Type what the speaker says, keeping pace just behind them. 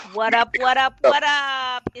What up? What up? What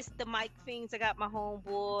up? It's the Mike Fiends. I got my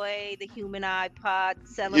homeboy, the human iPod.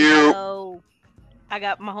 Tell him You. hello. I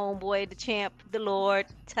got my homeboy, the champ, the Lord.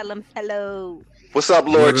 Tell him hello. What's up,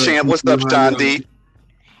 Lord What up, Champ? What's people? up, How Sean y'all? D?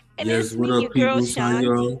 And Yes, it's what me, your up, girl, people? How Sean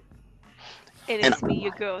D. y'all? And And it's me,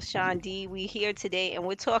 your girl, Sean D. We here today, and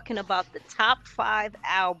we're talking about the top 5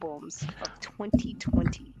 albums of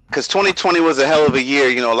 2020. because 2020 was a hell of a year,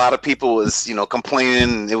 a lot of people was,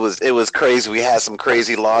 complaining. It was crazy. We had some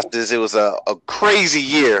crazy losses. It was a crazy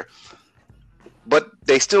year, but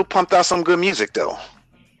they still pumped out some good music though.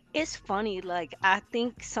 It's funny, like I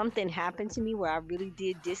think something happened to me where I really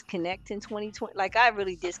did disconnect in 2020. Like I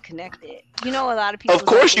really disconnected. You know, a lot of people Of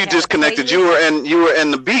was like course, they you had a disconnected. You playlist. were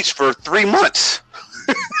in the beach for 3 months.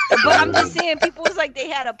 But I'm Yeah. just saying, people was like they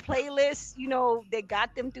had a playlist, that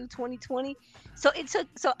got them through 2020. So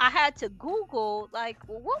I had to Google like,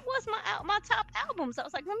 well, what was my top albums? I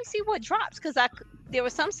was like, let me see what drops because there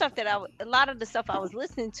was some stuff that a lot of the stuff I was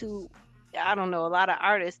listening to, I don't know, a lot of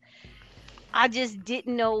artists, I just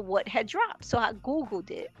didn't know what had dropped, so I Googled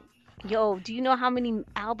it. Yo, do you know how many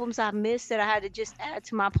albums I missed that I had to just add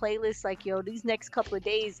to my playlist? Like, yo, these next couple of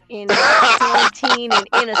days in quarantine and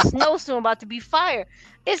in a snowstorm about to be fire.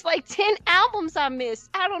 It's like 10 albums I missed.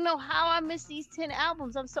 I don't know how I missed these 10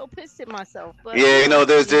 albums. I'm so pissed at myself. But, Yeah, yeah.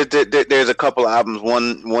 there's a couple albums.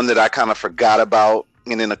 One that I kind of forgot about,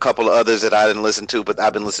 and then a couple of others that I didn't listen to, but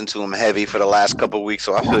I've been listening to them heavy for the last couple of weeks.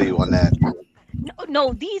 So I feel you on that. No,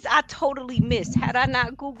 no, these I totally missed. Had I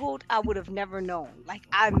not Googled, I would have never known. Like,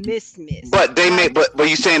 I missed. But they And I made, but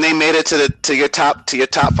you saying they made it to your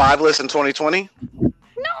top five list in 2020?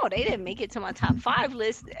 No, they didn't make it to my top 5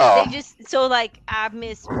 list. They Oh, just so like I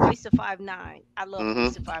missed Royce the 5'9". I love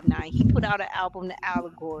Royce mm-hmm. the 5'9". He put out an album, The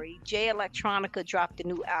Allegory. Jay Electronica dropped a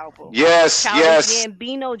new album. Yes, Childish yes.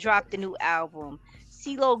 Gambino dropped a new album.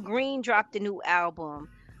 CeeLo Green dropped a new album.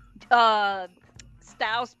 Uh,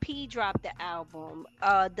 Styles P dropped the album.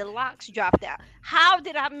 The Locks dropped that. How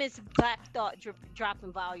did I miss Black Thought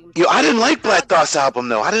dropping Volume Yo, I 2? didn't like How Black Thought's album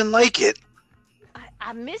though. I didn't like it.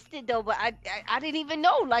 I missed it though, but I didn't even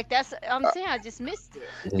know. Like I'm saying, I just missed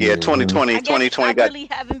it. Yeah, Mhm. 2020, I guess I 2020 got. really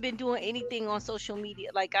haven't been doing anything on social media.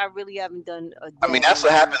 Like I really haven't done a I mean, dag that's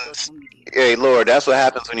what anything on happens. social media. Hey, Lord, that's what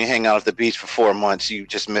happens when you hang out at the beach for 4 months. You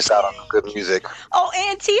just miss out on the good music. Oh,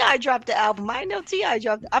 and Ti dropped the album. I know Ti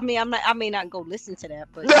dropped. I mean, I may not go listen to that,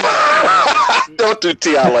 but Ti dropped it. Don't do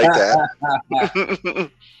Ti like that.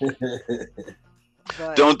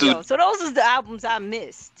 But Don't do. yo, so those are the albums I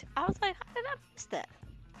missed. I was like, how did I miss that?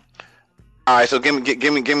 All right, so give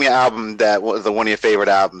me an album that was one of your favorite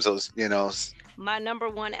albums. Those. My number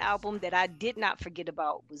one album that I did not forget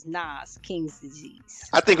about was Nas, King's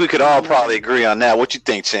Disease. I think we could My all number probably one. agree on that. What you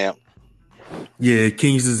think, champ? Yeah,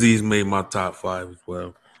 King's Disease made my top 5 as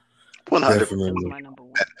well. 100. That's Definitely. my number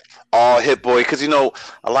one. All Hit Boy, because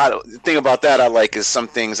a lot of the thing about that I like is some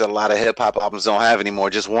things that a lot of hip hop albums don't have anymore.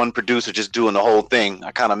 Just one producer just doing the whole thing.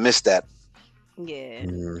 I kind of miss that. Yeah.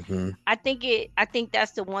 Hmm. I think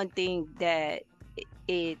that's the one thing that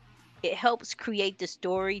it it helps create the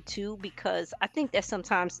story too, because I think that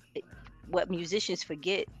sometimes what musicians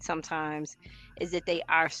forget sometimes is that they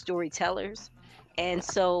are storytellers. And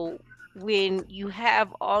so when you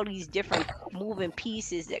have all these different moving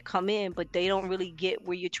pieces that come in but they don't really get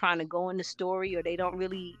where you're trying to go in the story, or they don't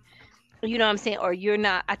really, you know what I'm saying, or you're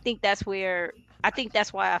not, I think that's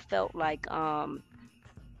why I felt like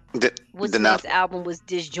The, what's the the not name's album was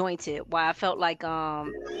disjointed. Why I felt like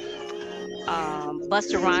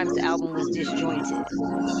Busta Rhymes album was disjointed.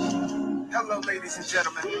 Hello, ladies and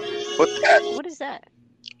gentlemen. what's that? What is that?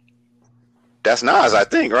 That's Nas, I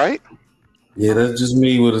think, right? Yeah, that's just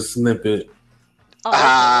me with a snippet. Oh,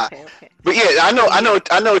 Ah, okay. but yeah, I know, So I yeah, know,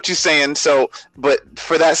 I know what you're saying. So, but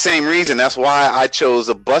for that same reason, that's why I chose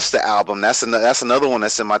a Busta album. That's another one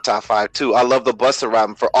that's in my top five too. I love the Busta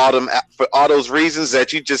album for all those reasons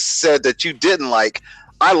that you just said that you didn't like.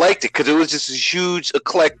 I liked it because it was just a huge,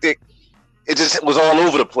 eclectic. It just was all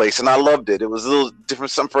over the place, and I loved it. It was a little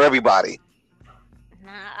different, something for everybody.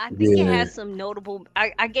 nah, I think it Yeah. has some notable.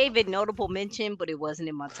 I gave it notable mention, but it wasn't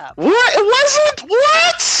in my top What? five. It wasn't?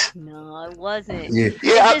 What? No, it wasn't. Yeah.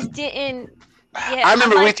 It Yeah, just didn't. Yeah, I I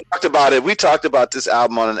remember we like. talked about it. We talked about this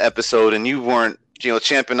album on an episode, and you weren't.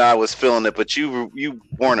 Champ and I was feeling it, but you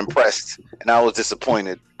weren't impressed, and I was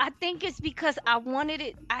disappointed. I think it's because I wanted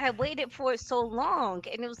it. I had waited for it so long,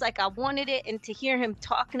 and it was like I wanted it, and to hear him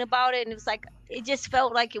talking about it, and it was like it just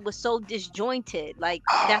felt like it was so disjointed. Like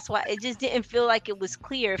that's why it just didn't feel like it was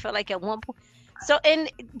clear. It felt like at one point.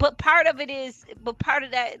 But part of it is, but part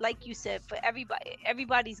of that, like you said, for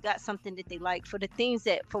everybody's got something that they like. For the things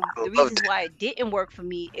that, for I the loved reasons why it didn't work for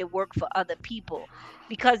me, it worked for other people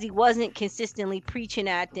because he wasn't consistently preaching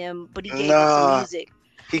at them, but he it. gave them some Nah, music.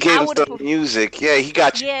 he gave I him would some have, music. Yeah, he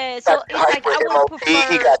got you. yeah. Got So you it's like hyper I would have MOP. He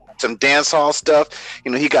preferred. got some dance hall stuff.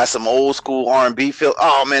 You know, he got some old school R&B feel.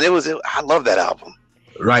 Oh man, I love that album.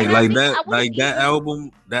 Right, And I like think that, I would have like that even.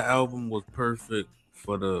 album. That album was perfect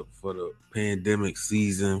for the pandemic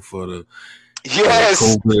season, for the Yes,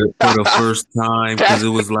 COVID, for the first time, because that's it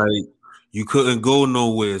was like you couldn't go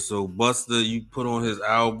nowhere. So Busta, you put on his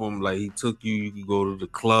album, like he took you. You could go to the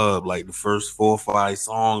club. Like the first 4 or 5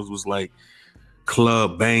 songs was like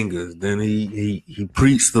club bangers. Then he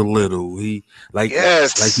preached a little. He like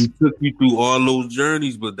yes. he took you through all those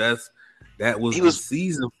journeys. But that was He the was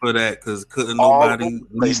season for that because couldn't all over nobody the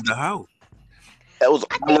place. leave the house. That was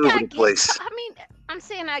I all think over I the get. place. I mean, I'm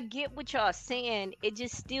saying I get what y'all saying. It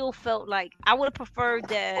just still felt like I would have preferred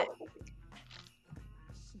that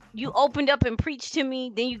you opened up and preached to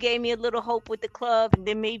me, then you gave me a little hope with the club, and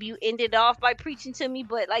then maybe you ended off by preaching to me.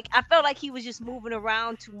 But like I felt like he was just moving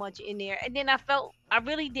around too much in there, and then I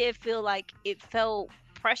really did feel like it felt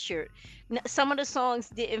pressured. Some of the songs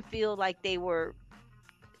didn't feel like they were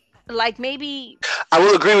like maybe I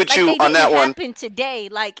will agree with like you they on didn't that one. happen today.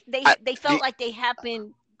 Like I, they felt like they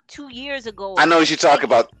happened 2 years I ago. know what you talk Like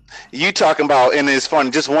about. You talking about, and it's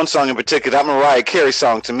funny. Just one song in particular, that Mariah Carey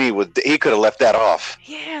song to me was he could have left that off.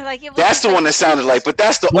 yeah, like it was That's just the like one that sounded like, but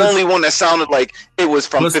that's the Plus, only one that sounded like it was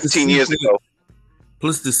from plus the 15 years sequence, ago.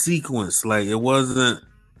 plus the sequence. Like it wasn't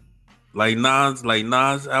like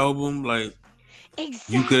Nas album. Like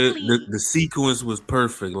you could exactly. the sequence was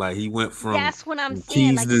perfect. Like he went from That's what I'm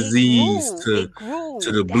saying. King's Like it Disease grew. to It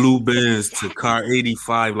grew. the That's Blue Bands to Car exactly.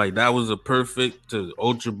 85. Like that was a perfect to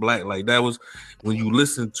Ultra Black. Like that was when you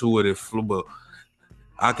listen to it, it flew. But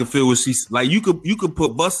I could feel what she's like. You could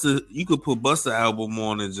put Busta album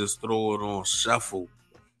on and just throw it on shuffle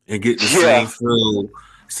and get the Yeah,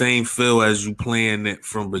 same feel as you playing it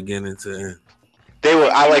from beginning to end. they were.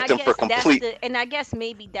 I And liked I them for guess that's complete. the and I guess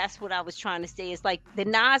maybe that's what I was trying to say. It's like the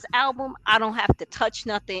Nas album, I don't have to touch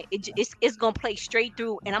nothing. It's gonna play straight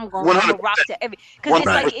through, and I'm gonna 100, rock to every because it's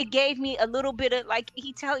Right. like 100. it gave me a little bit of like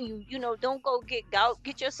he telling you, don't go get gout,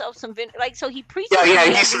 get yourself some like so he Yeah, preaches to yeah. you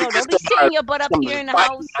He like said don't get be sitting your butt up some here in the vitamin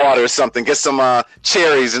house. water or something. Get some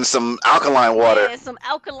cherries and some alkaline water. Yeah, some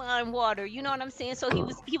alkaline water. You know what I'm saying? So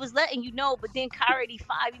he was letting you know, but then Car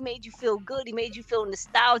 85, he made you feel good. He made you feel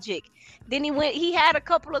nostalgic. Then he had a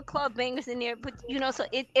couple of club bangers in there, but so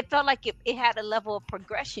it felt like it had a level of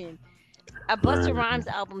progression. A Busta Right. Rhymes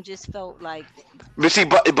album just felt like But see,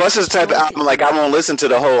 Busta's the type of anointed album to like I me. won't listen to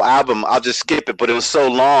the whole album. I'll just skip it. But it was so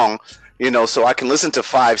long, so I can listen to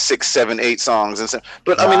 5, 6, 7, 8 songs and so.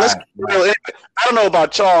 But I mean, let's Right. be real. I don't know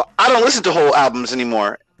about y'all. I don't listen to whole albums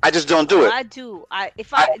anymore. I just don't do Oh, it. I do. I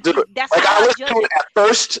don't do it. That's Like how I I listen judge to it it. at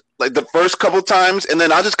first, like the first couple times, and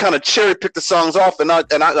then I just kind of cherry pick the songs off, and I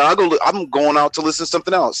go. I'm going out to listen to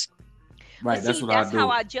something else. But Right. That's see, what I that's how do.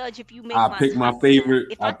 I judge if you make my top 10.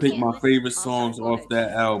 If I I pick can't my listen, favorite I'm sorry. songs Go off ahead.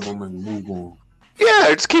 that album and move on.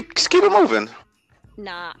 Yeah, just keep it moving.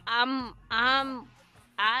 Nah,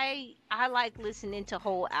 I like listening to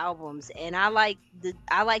whole albums and I like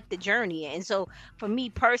the journey. And so for me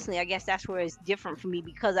personally, I guess that's where it's different for me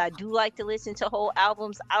because I do like to listen to whole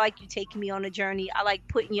albums. I like you taking me on a journey. I like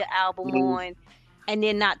putting your album on and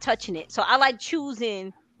then not touching it. So I like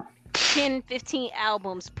choosing 10, 15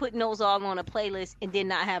 albums, putting those all on a playlist and then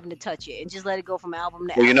not having to touch it and just let it go from album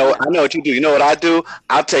to Well, album I to know what you do. You know what I do?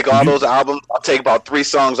 I'll take all You those albums. I'll take about 3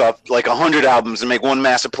 songs off, like 100 albums, and make one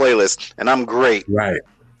master playlist, and I'm great.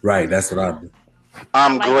 right. That's what I do. I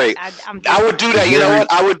I'm like it. great. I'm I would different. do It's that. You know very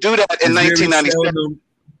what? I would do that in it's very 1997. seldom.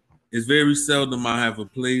 It's very seldom I have a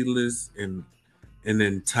playlist and an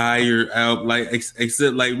entire album. Like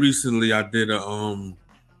except like recently, I did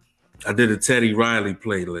a Teddy Riley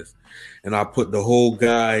playlist, and I put the whole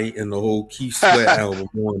guy and the whole Keith Sweat album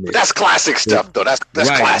on it. That's classic stuff, though. That's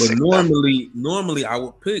Right, but classic stuff. normally I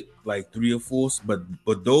would pick like 3 or 4,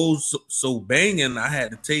 but those so banging, I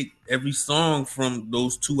had to take every song from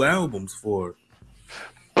those 2 albums for it.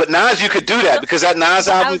 But Nas, you could do that because that Nas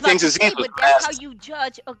But I album, was about Things to Is say, Easy, was but that's how fast. you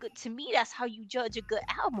judge a good. To me, that's how you judge a good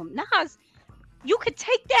album. Nas, you could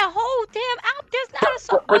take that whole damn album. There's not a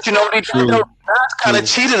song. But you know what he did? True, Though? Nas kind of true.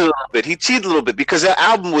 cheated a little bit. He cheated a little bit because that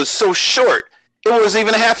album was so short. It wasn't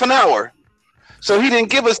even half an hour. So he didn't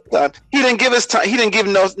give us time. He didn't give us time. He didn't give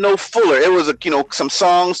no fuller. It was some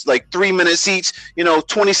songs like 3 minutes each.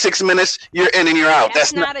 26 minutes. You're in and you're out.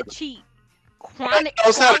 That's That's not. not a cheat.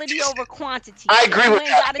 it's not a quality diss. over quantity. I agree with You ain't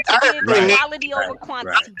that. got it I to didn't give really mean. quality over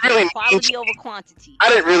quantity. I really Quality mean- over quantity. I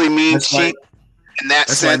didn't really mean That's why- cheap in that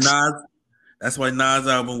That's why sense. That's why Nas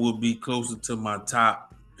album would be closer to my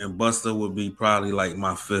top, and Busta would be probably like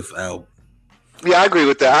my 5th album. Yeah, I agree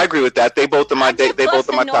with that. They both are my they both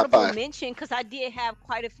are my top notable 5. mention because I did have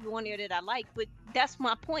quite a few on there that I like, but that's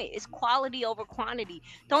my point. It's quality over quantity.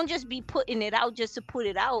 Don't just be putting it out just to put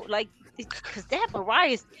it out, like because that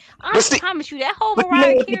Mariah's. I But see- promise you, that whole but you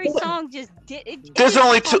Mariah know- Carey song just did. There's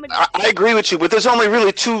only two. I agree with you, but there's only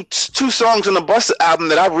really two songs on the Busta album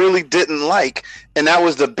that I really didn't like, and that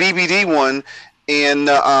was the BBD one and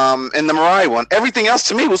the Mariah one. Everything else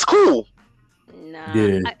to me was cool. Nah,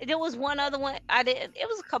 Yeah. there was one other one I didn't. It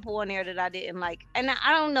was a couple on there that I didn't like, and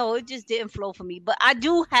I don't know. It just didn't flow for me. But I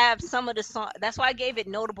do have some of the songs. That's why I gave it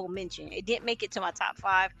notable mention. It didn't make it to my top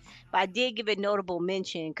 5, but I did give it notable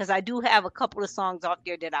mention because I do have a couple of songs off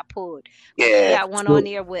there that I pulled. I Yeah. got one on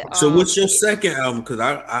there with. So what's your second album?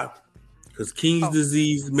 Because King's Oh.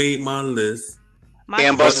 Disease made my list. my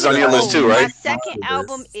And Busta's on your list too, My right? second My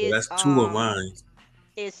album list. So is that's 2 of mine.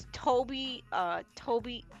 Is Toby.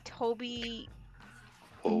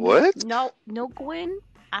 What? No Gwen.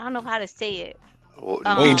 I don't know how to say it. What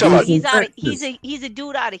Oh, you talking about? dude. He's a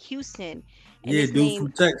dude out of Houston. And Yeah, his dude name,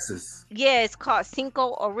 from Texas. yeah, it's called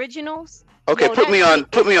Cinco Originals. Okay, Yo, put that me on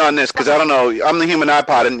shit this because I don't know. I'm the human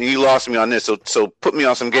iPod and you lost me on this. So put me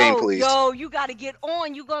on some game, please. Yo, you gotta get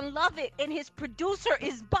on. You gonna love it. And his producer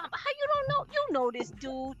is bomb. How you don't know? You know this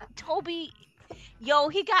dude, Toby. Yo,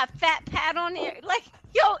 he got Fat Pat on there. Like,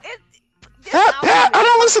 yo, Fat Pat? I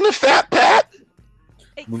don't listen to Fat Pat.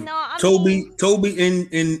 No, I Toby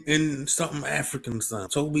in something African son.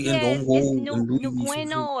 Toby yeah, in it's Dongo and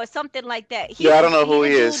Nugueno or something like that. Yeah, I don't know who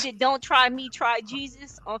he the dude is. that Don't Try Me, Try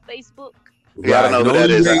Jesus on Facebook. Yeah, I don't know who that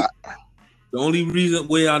is. The only reason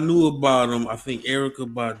way I knew about him, I think Erica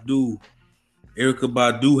Badu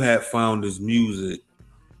had found his music,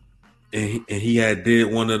 and he had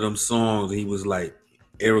did one of them songs. And he was like,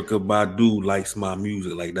 Erica Badu likes my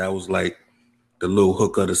music. Like that was like the little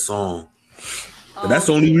hook of the song. But that's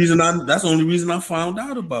the only reason I found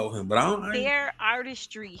out about him. But I don't. Their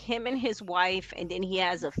artistry, him and his wife, and then he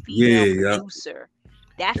has a female producer.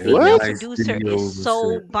 That female producer is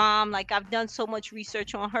so bomb. Like I've done so much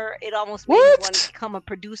research on her, it almost made me want to become a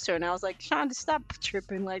producer. And I was like, Shonda, stop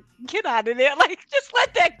tripping. Like, get out of there. Like, just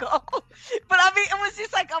let that go. But I mean, it was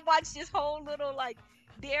just like I watched this whole little like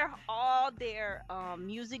all their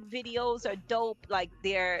music videos are dope. Like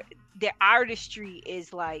their artistry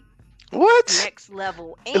is like next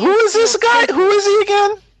level. And who is this guy? Who is he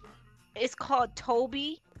again? It's called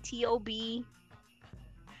Toby, Tob.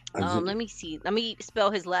 Let me see. Let me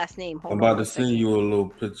spell his last name. I'm about to send you a little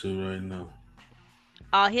picture right now.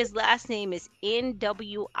 His last name is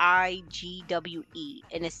Nwigwe,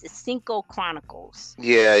 and it's the Cinco Chronicles.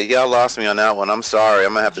 Yeah, y'all lost me on that one. I'm sorry.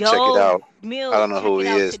 I'm gonna have to check it out. Mills, I don't know who he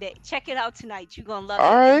is. Today. Check it out tonight. You're gonna love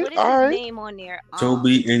all it. Right, what is all his right. name on there?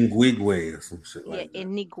 Toby Nwigwe or some shit like that.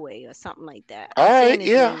 Enigwe or something like that. All right,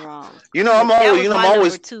 yeah. You know, I'm always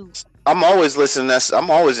listening.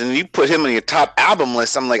 I'm always, and you put him on your top album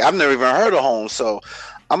list. I'm like, I've never even heard of Holmes, so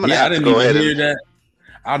I'm gonna have to go ahead and that.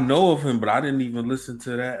 I know of him, but I didn't even listen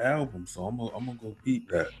to that album, so I'm gonna go peep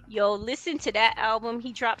that. Yo, listen to that album.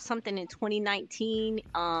 He dropped something in 2019.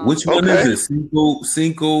 Which one is it? Cinco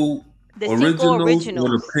the Originals Cinco or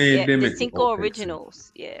the Pandemic? Yeah, the Cinco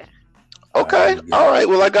Originals. Yeah. Okay. All right.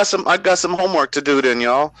 Well, I got some homework to do then,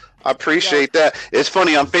 y'all. I appreciate that. It's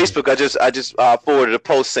funny on Facebook. I just forwarded a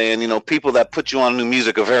post saying, people that put you on new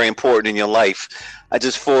music are very important in your life. I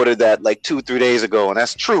just forwarded that like 2-3 days ago, and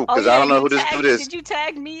that's true because I don't know who this dude is. Did you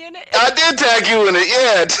tag me in it? I did tag you in it.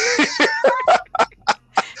 Yeah.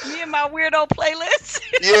 Me and my weirdo playlist.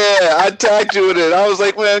 Yeah, I tagged you in it. I was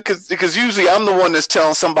like, man, because usually I'm the one that's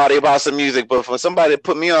telling somebody about some music, but for somebody to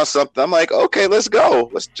put me on something, I'm like, okay, let's go.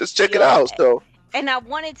 Let's just check it out. So. And I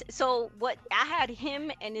wanted I had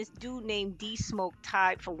him and this dude named D Smoke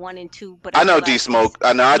tied for 1 and 2. But I know D Smoke.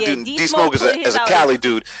 I know D Smoke is a Cali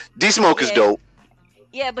dude. D Smoke is dope.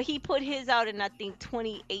 Yeah, but he put his out in I think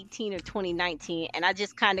 2018 or 2019, and I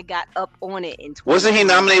just kind of got up on it in 2019. Wasn't he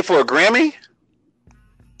nominated for a Grammy?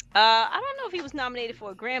 I don't know if he was nominated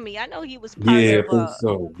for a Grammy. I know he was part of.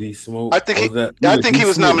 So D Smoke. I think he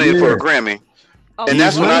was nominated for a Grammy. Oh, and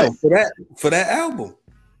that's when for that album.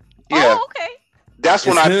 Yeah. Oh, okay. That's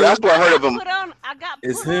when that's where I heard of him.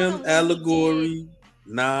 It's him, Allegory,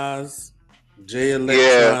 Nas, Jay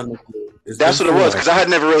Electronica. Yeah, that's what it was because I had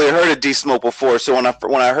never really heard of D Smoke before. So when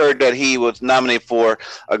I heard that he was nominated for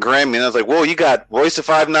a Grammy, and I was like, "Whoa, you got Royce da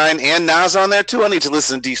 5'9" and Nas on there too." I need to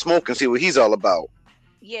listen to D Smoke and see what he's all about.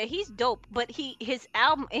 Yeah, he's dope. But his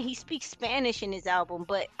album, and he speaks Spanish in his album.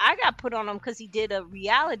 But I got put on him because he did a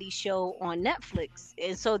reality show on Netflix,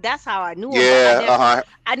 and so that's how I knew him. But Yeah,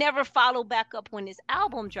 I never followed back up when his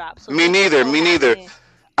album dropped. So me just neither. so Me neither. happened.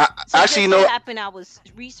 So Actually, just you so know, happened I was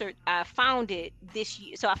research. I found it this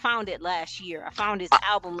year. So I found it last year. I found his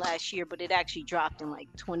album last year, but it actually dropped in like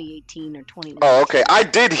 2018 or oh, okay. 2019. I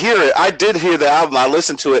did hear it. I did hear the album. I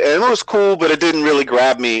listened to it, and it was cool, but it didn't really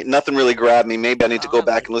grab me. Nothing really grabbed me. Maybe I need to Oh, go I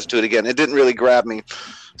back like and listen it. to it again. It didn't really grab me,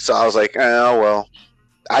 so I was like, oh well.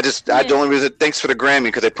 The Yeah, only reason. Thanks for the Grammy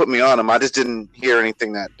because they put me on them. I just didn't hear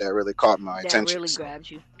anything that really caught my that attention. really So grabs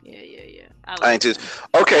you. Yeah. I I like ain't just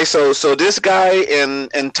him. okay. So this guy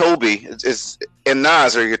and Toby is and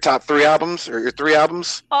Nas are your top three albums or your three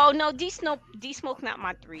albums. Oh no, D Smoke not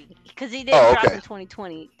my three because he didn't Oh, drop okay. in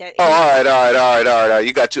 2020. That Oh, his all right.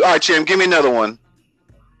 You got two. All right, Chim, give me another one.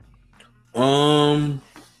 Um,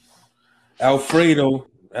 Alfredo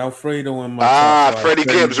in my top Ah, five. Freddie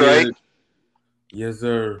Freddie Gibbs, right? Gibbs, yes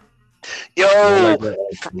sir. Yo, Yeah, I like that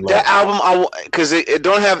album a that lot. album, because it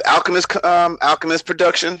don't have Alchemist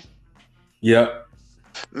production. Yep.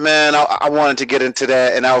 Man, I wanted to get into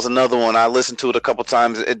that, and that was another one. I listened to it a couple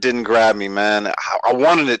times. It didn't grab me, man. I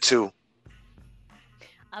wanted it to.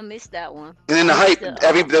 I missed that one. And then I the missed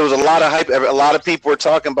hype, there was a lot of hype. A lot of people were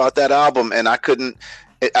talking about that album, and I couldn't.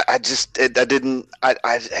 It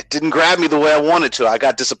didn't grab me the way I wanted to. I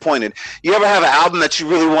got disappointed. You ever have an album that you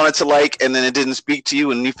really wanted to like, and then it didn't speak to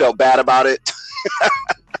you, and you felt bad about it?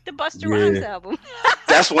 the Busta Rhymes Yeah. album.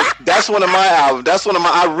 That's one of my albums. That's one of my.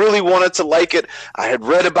 I really wanted to like it. I had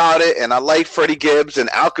read about it, and I like Freddie Gibbs. And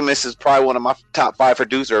Alchemist is probably one of my top five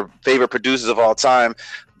favorite producers of all time.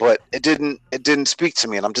 But it didn't speak to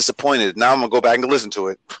me, and I'm disappointed. Now I'm gonna go back and listen to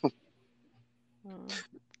it.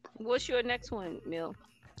 What's your next one, Mill?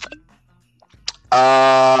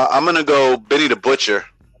 I'm gonna go Benny the Butcher.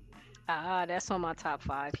 Ah, that's on my top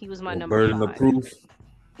five. He was my Well, number Burden of 5. Proof.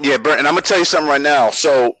 Yeah, Bert, and I'm gonna tell you something right now.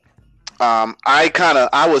 So, I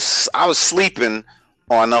was sleeping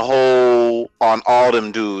on on all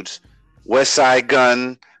them dudes, West Side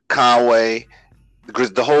Gun, Conway,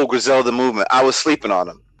 the whole Griselda movement. I was sleeping on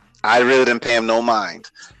them. I really didn't pay him no mind.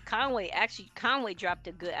 Conway dropped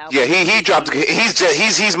a good album. Yeah, he dropped.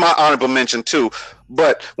 He's my honorable mention too.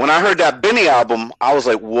 But when I heard that Benny album, I was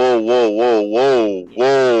like, whoa,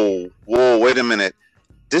 wait a minute.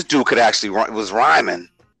 This dude could actually was rhyming.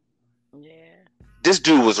 Yeah. This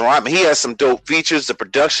dude was rhyming. He had some dope features. The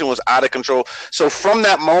production was out of control. So from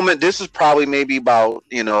that moment, this was probably maybe about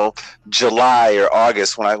July or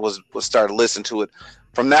August when I was started listening to it.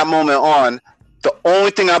 From that moment on, the only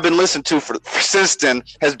thing I've been listening to for since then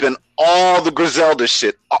has been all the Griselda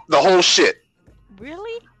shit, the whole shit.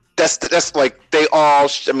 Really? That's like they all.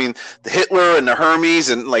 I mean, the Hitler and the Hermes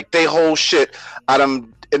and like they whole shit.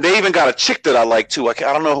 And they even got a chick that I like too. I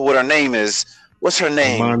don't know what her name is. What's her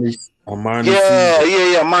name? Armani Yeah,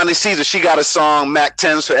 Caesar. Monty Caesar. She got a song, Mac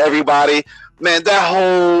 10s for everybody. Man, that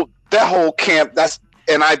whole camp.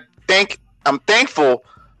 I'm thankful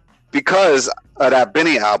because of that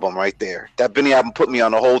Benny album right there. That Benny album put me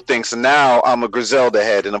on the whole thing. So now I'm a Griselda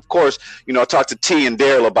head, and of course, I talked to T and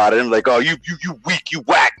Daryl about it. I'm like, oh, you weak, you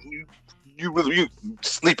whack, you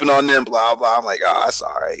sleeping on them, blah blah. I'm like, oh, that's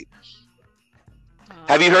all right.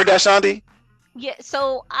 Have you heard that, Shanti? Yeah,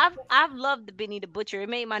 so I've loved the Benny the Butcher. It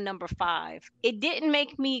made my number 5. It didn't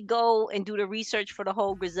make me go and do the research for the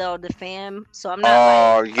whole Griselda fam. So I'm not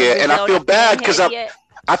Oh like a yeah, and I feel Griselda bad fan because head yet.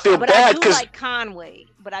 I feel But I bad do because like Conway.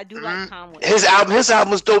 But I do like Conway. his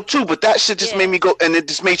album was dope too. But that shit just Yeah. made me go, and it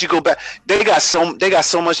just made you go back. They got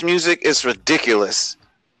so much music. It's ridiculous.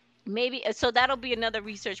 Maybe so that'll be another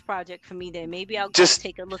research project for me then. Maybe I'll go Just-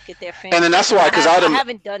 take a look at their fans. and then that's why, 'cause I I'd-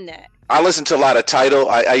 haven't done that. I listen to a lot of Tidal.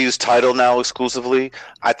 I use Tidal now exclusively.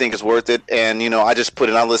 I think it's worth it. And I just put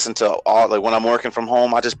in. I listen to all, like when I'm working from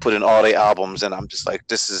home. I just put in all their albums, and I'm just like,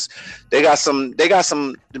 they got some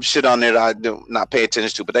shit on there that I do not pay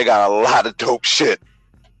attention to, but they got a lot of dope shit.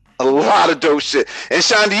 A lot of dope shit. And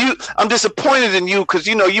Sean, I'm disappointed in you because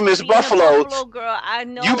you miss Being a Buffalo. Buffalo girl, I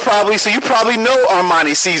know. You probably know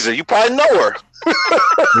Armani Caesar. You probably know her.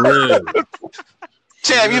 Real.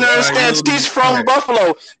 Champ, you Yeah, understand? I know She's you from right.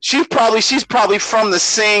 Buffalo. She's probably from the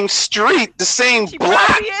same street, the same She block,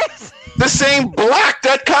 probably is. the same block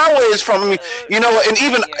that Conway is from. I mean, and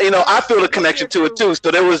even I feel the connection to it too.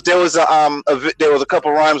 So there was a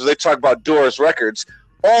couple rhymes where they talk about Doris Records.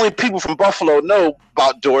 Only people from Buffalo know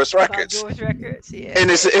about Doris About Records. Doris Records, yeah.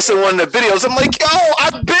 And it's in one of the videos. I'm like, yo,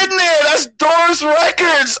 I've been there. That's Doris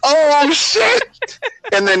Records. Oh shit.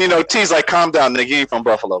 And then T's like, calm down, nigga. You ain't from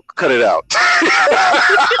Buffalo. Cut it out.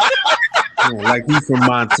 Yeah, like he's from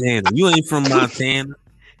Montana. You ain't from Montana.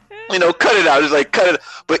 cut it out. It's like cut it.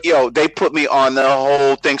 But they put me on the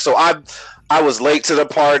whole thing. So I was late to the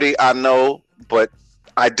party. I know, but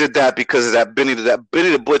I did that because of that Benny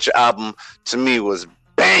the Butcher album. To me, was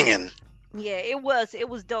banging. Yeah, it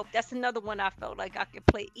was dope. That's another one I felt like I could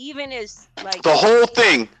play, even as like The whole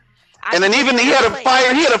thing. And then even he had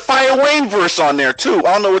a Fire Wayne verse on there too.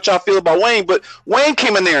 I don't know what y'all feel about Wayne, but Wayne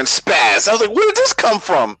came in there and spazzed. I was like, where did this come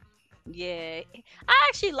from? Yeah, I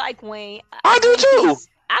actually like Wayne. I do too.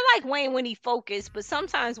 I like Wayne when he focused, but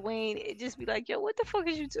sometimes Wayne it just be like, yo, what the fuck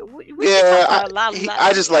is you doing?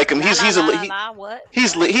 I just like him. He's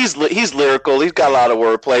lyrical. He's got a lot of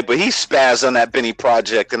wordplay, but he spazzed on that Benny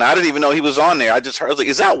project, and I didn't even know he was on there. I just heard like,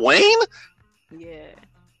 is that Wayne? Yeah.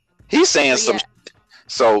 He's saying some.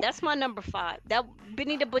 So that's my number 5. That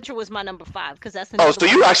Benny the Butcher was my number 5 because that's. So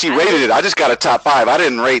you actually rated it? I just got a top 5. I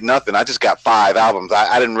didn't rate nothing. I just got 5 albums.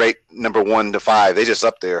 I didn't rate number 1 to 5. They just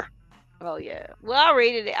up there. Oh yeah. Well, I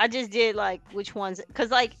rated it. I just did like which ones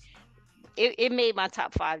because like it made my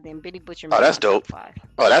top 5. Then Benny Butcher. Made that's dope. Top 5.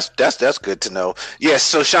 Oh, that's good to know. Yes.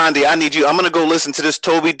 So Shandi, I need you. I'm gonna go listen to this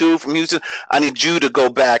Toby dude from Houston. I need you to go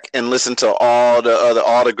back and listen to all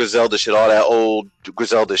the Griselda shit, all that old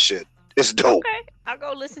Griselda shit. It's dope. Okay, I'll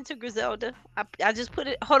go listen to Griselda. I just put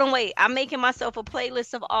it. Hold on, wait. I'm making myself a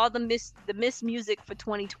playlist of all the miss music for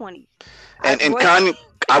 2020. And Kanye,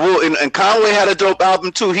 I will. And Conway had a dope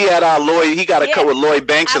album too. He had Lloyd. He got a cut with Lloyd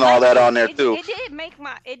Banks and all that on there too. It did make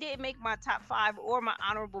my top 5 or my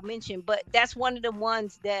honorable mention, but that's one of the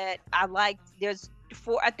ones that I liked. There's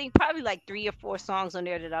 4, I think probably like 3 or 4 songs on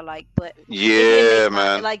there that I like, but yeah,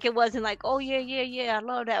 man. Like it wasn't like, oh yeah, I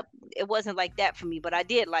love that. It wasn't like that for me, but I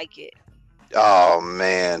did like it. Oh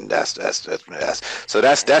man, that's so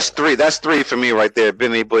that's 3. That's 3 for me right there.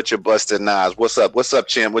 Benny Butcher, Busta, Nas. What's up,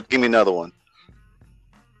 Chim? Give me another one.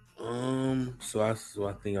 So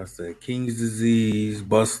I think I said King's Disease,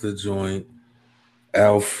 Busta Joint,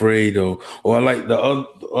 Alfredo. Or I like the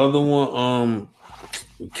other one.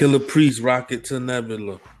 Killer Priest, Rocket to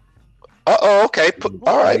Nebula. Okay.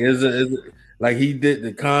 All right. Like he did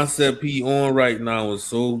the concept he on right now is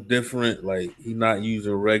so different. Like he not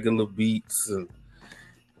using regular beats and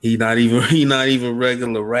he not even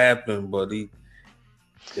regular rapping, but the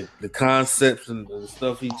concepts and the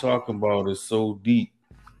stuff he talking about is so deep.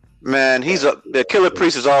 Man, the Killer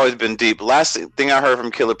Priest has always been deep. Last thing I heard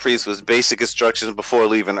from Killer Priest was Basic Instructions Before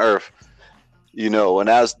Leaving Earth. And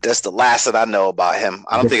that's the last that I know about him.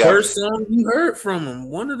 I don't think first song you heard from him.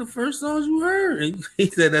 One of the first songs you heard. And he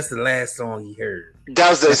said that's the last song he heard.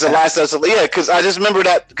 That's the last. Yeah, because I just remember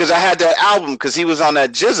that because I had that album because he was on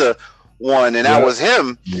that Jizza one and that was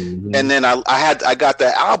him. Mm-hmm. And then I got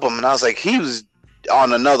that album and I was like, he was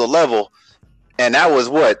on another level. And that was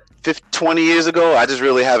 20 years ago. I just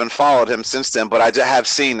really haven't followed him since then, but I just have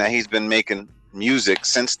seen that he's been making music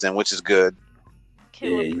since then, which is good.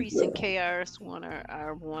 Killer Priest and KRS-One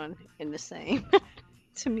are one and the same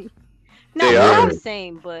to me. Not the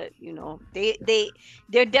same, but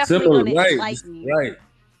they're definitely going to enlighten you. Right.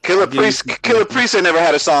 Killer Priest ain't never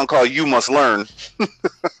had a song called "You Must Learn."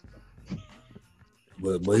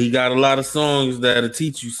 But he got a lot of songs that'll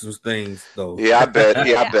teach you some things, though. Yeah, I bet.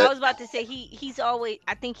 I was about to say he's always.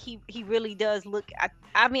 I think he really does look.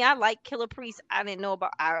 I mean, I like Killer Priest. I didn't know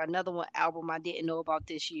about another one album I didn't know about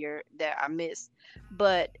this year that I missed,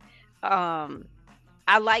 but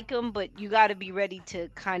I like him. But you got to be ready to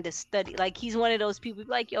kind of study. Like he's one of those people.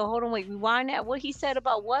 Like, yo, hold on, wait, rewind that. What he said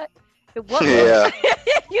about what? Yeah.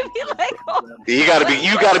 You be like, you gotta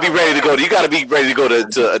be ready to go. You gotta be ready to go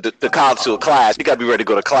to college to a class. You gotta be ready to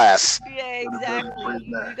go to class. Yeah, exactly.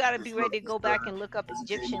 You gotta be ready to go back and look up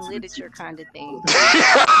Egyptian literature, kind of thing.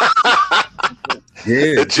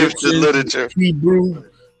 Yeah, Egyptian literature,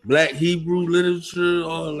 Black Hebrew literature,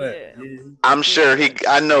 all that. Yeah. I'm sure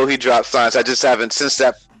I know he dropped science. I just haven't since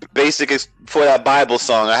that for that Bible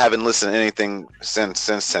song. I haven't listened to anything since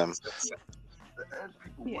him.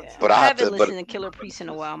 Yeah, but I haven't listened to Killer Priest in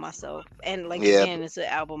a while myself, and again, it's an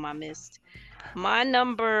album I missed. My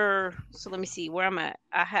number. So let me see where I'm at.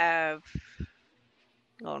 I have.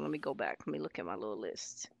 Oh, let me go back. Let me look at my little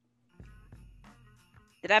list.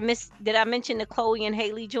 Did I mention the Chloe and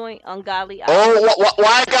Haley joint, Ungodly? Oh,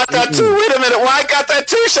 why I got that too? Wait a minute. Why I got that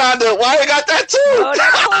too, Shonda? Why I got that too? Oh,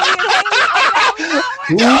 that Chloe and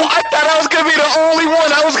Haley. Yo, I thought I was gonna be the only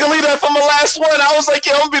one. I was gonna leave that from the last one. I was like,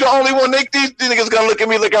 yo, I'm gonna be the only one. These niggas gonna look at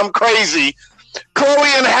me like I'm crazy.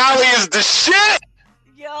 Chloe and Halle is the shit.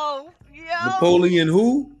 Yo. Napoleon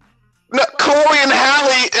who? No, Chloe and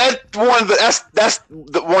Halle. That's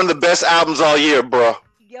one of the best albums all year, bro.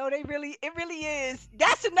 Yo, it really is.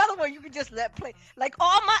 That's another one you can just let play. Like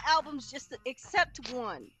all my albums, just except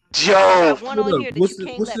one. Yo, got one Hold on up. here that What's you the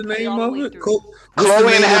can't what's let the play name all the of way it? through. What's the Chloe and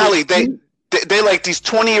name of Halle, the group? they like these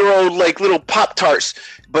 20-year-old like little Pop Tarts,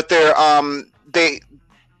 but they're Nah,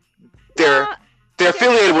 they're they're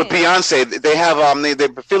affiliated with twins. Beyonce. They have they're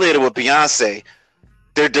affiliated with Beyonce.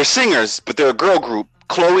 They're singers, but they're a girl group.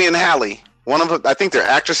 Chloe and Halle. One of them, I think they're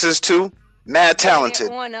actresses too. Mad Yeah, talented.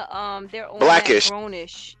 they're on that Blackish.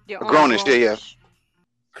 Grownish. They're on Grownish, yeah. Grownish.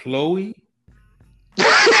 Chloe.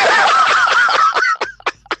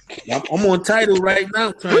 I'm on title right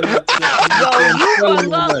now trying to. Yo, you spelling gonna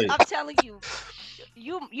love. it right. I'm telling you,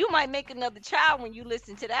 you might make another child when you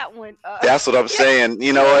listen to that one. That's what I'm saying.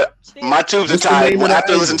 You know what? My tubes are What's the tied. name of the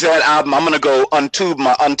After I listen to album? that album, I'm gonna go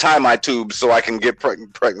untie my tubes so I can get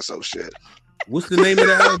pregnant. So shit. What's the name of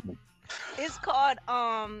the album? It's called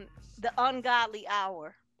The Ungodly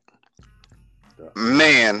Hour.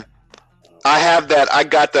 Man, I have that. I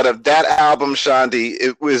got that of that album, Shandi.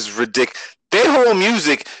 It was ridiculous. Their whole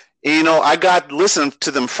music, I got listened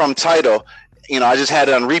to them from Tidal. I just had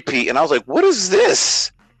it on repeat, and I was like, "What is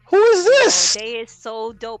this? Who is this?" They is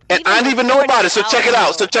so dope. And I didn't even know about it. So check it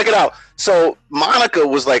out. So Monica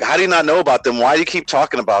was like, "How do you not know about them? Why do you keep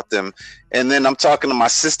talking about them?" And then I'm talking to my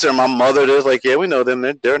sister and my mother. They're like, "Yeah, we know them.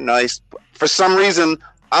 They're nice." For some reason,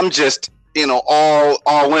 I'm just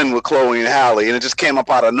all in with Chloe and Halle, and it just came up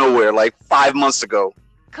out of nowhere like 5 months ago.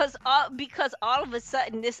 Because all of a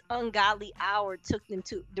sudden this Ungodly Hour took them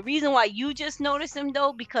to the reason why you just noticed them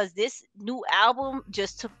though, because this new album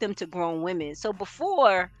just took them to grown women. So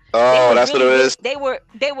before, That's what it is. They were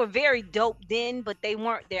very dope then, but they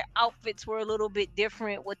weren't. Their outfits were a little bit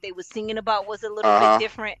different. What they were singing about was a little bit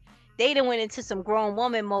different. They done went into some grown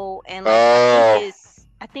woman mode, and I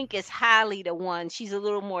think it's Halle the one. She's a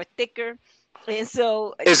little more thicker. And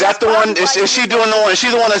so is that the one? Is she doing the one? Is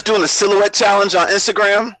she the one that's doing the silhouette challenge on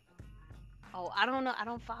Instagram? Oh, I don't know. I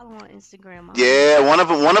don't follow on Instagram. Yeah, one of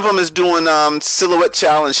them is doing silhouette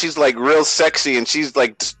challenge. She's like real sexy, and she's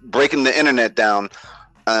like breaking the internet down.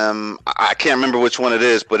 I can't remember which one it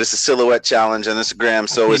is, but it's a silhouette challenge on Instagram.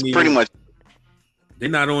 So it's pretty much. They're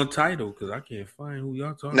not on Tidal because I can't find who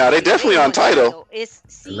y'all talking. No, they definitely on Tidal. It's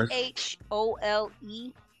CHOLEX.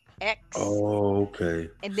 Oh, okay.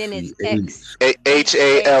 And then it's X.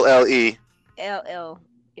 HALLE. LL.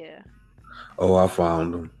 Yeah. Oh, I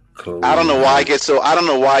found them. Chloe. I don't know why I get so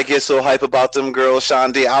hype about them girls,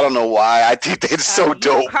 Shandi. I don't know why. I think they're so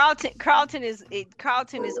dope. Carlton is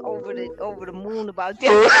over the moon about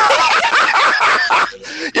that.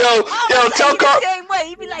 yo, tell Carlton. Same way.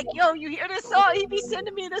 He be like, yo, you hear this song? He be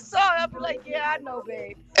sending me the song. I'll be like, yeah, I know,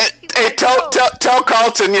 babe. Hey, tell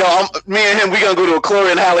Carlton, me and him, we gonna go to a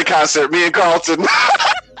Chloe and Halle concert. Me and Carlton.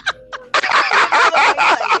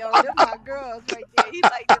 Like, yo, they're my girls right there. He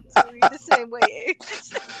like them too. He the same way.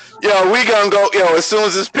 Yo, we gonna go. Yo, as soon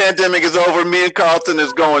as this pandemic is over, me and Carlton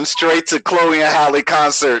is going straight to Chloe and Halle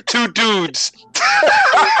concert. 2 dudes.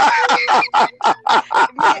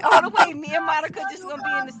 Me and Monica just gonna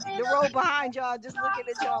be in the row behind y'all, just looking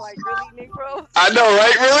at y'all like, really, Negro? I know,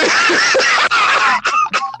 right? Really?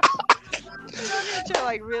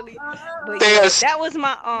 Like, really? But yeah, that was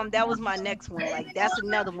my next one. Like, that's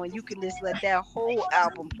another one. You can just let that whole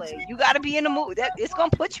album play. You gotta be in the mood. It's gonna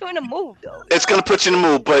put you in the mood though. It's gonna put you in the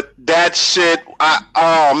mood, but that shit,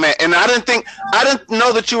 oh man. And I didn't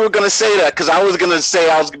know that you were gonna say that, because I was gonna say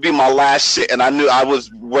I was gonna be my last shit, and I knew I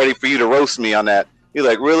was ready for you to roast me on that. You're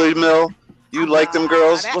like, really, Mill? You like them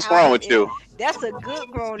girls? What's wrong with you? That's a good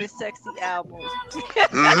grown and sexy album.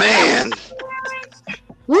 Man.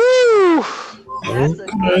 Woo! That's a good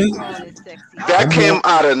grown and sexy album. That came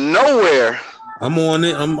out of nowhere. I'm on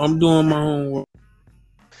it. I'm doing my homework.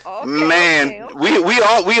 Okay, man, okay.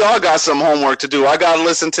 We all got some homework to do. I gotta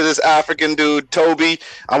listen to this African dude, Toby.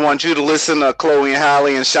 I want you to listen to Chloe and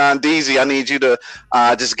Halle and Sean Deasy. I need you to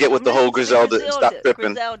just get with the whole Griselda. Stop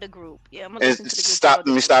tripping. Griselda group. Yeah, I'm gonna listen to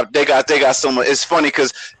the stop. They got so much. It's funny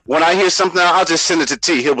because when I hear something, I'll just send it to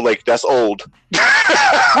T. He'll be like, "That's old." Yeah,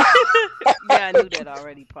 I knew that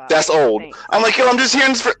already. Probably. That's old. Thanks. I'm like, yo, I'm just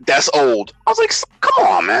hearing this. That's old. I was like, come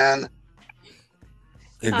on, man.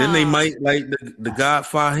 And then they might, like, the God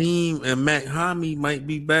Fahim and Mac Hami might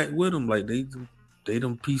be back with them. Like, they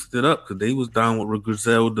done pieced it up because they was down with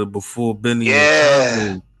Griselda before Benny.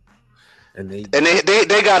 Yeah. And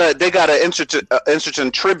they got a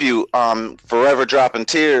Insurgent tribute, Forever Dropping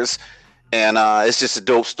Tears, and it's just a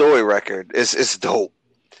dope story record. It's dope.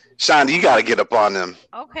 Sean, you got to get up on them.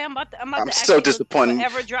 Okay, I'm so disappointed.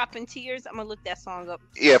 Forever Dropping Tears. I'm gonna look that song up.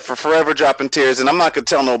 Yeah, for Forever Dropping Tears, and I'm not gonna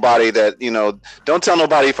tell nobody that don't tell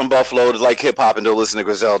nobody from Buffalo to like hip hop and don't listen to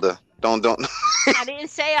Griselda. Don't. I didn't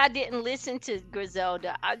say I didn't listen to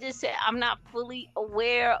Griselda. I just said I'm not fully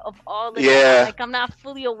aware of all of that. Yeah. Like I'm not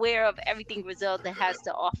fully aware of everything Griselda has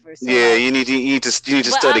to offer. So Yeah, like, you need to but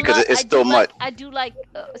study because it's so much. I do like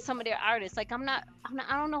some of their artists. Like I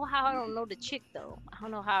don't know how I don't know the chick though. I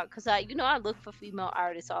don't know how because I look for female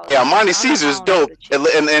artists all the Yeah, time. Monty I don't know how Caesar's I don't know dope. the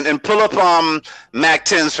chick. And pull up Mac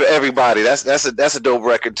 10s for everybody. That's a dope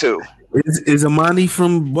record too. Is Amani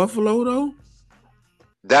from Buffalo though?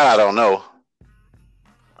 That I don't know.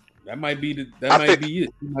 That might be it.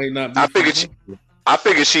 She might not be. I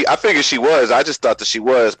figured she was. I just thought that she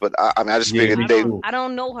was, but I mean I just figured they. I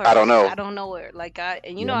don't know her. I don't know. I don't know her. Like Yeah, I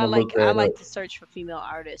I'ma look I that like up. to search for female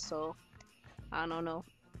artists. So I don't know.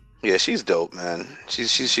 Yeah, she's dope, man.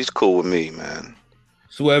 She's cool with me, man.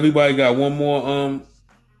 So everybody got one more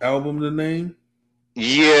album to name.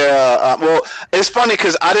 Yeah. Well, it's funny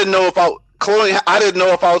because I didn't know if I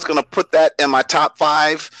was gonna put that in my top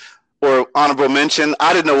 5 or honorable mention.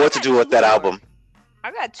 I didn't know what to do with that album.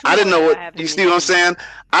 I got 2. I didn't know more that I what haven't you see what I'm mentioned. saying.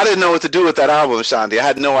 I didn't know what to do with that album, Shandy. I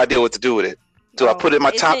had no idea what to do with it. Do I put it in my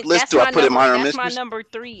top list? Do I put it in my honorable That's my mentions? number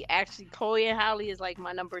 3. Actually, Chloe and Halle is like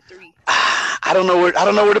my number 3. I don't know where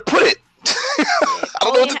to put it. I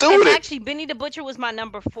don't know what to do with it. Actually, Benny the Butcher was my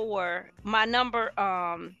number 4. My number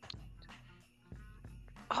oh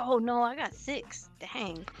no, I got 6.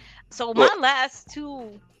 Dang. So my last 2,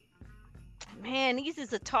 man, these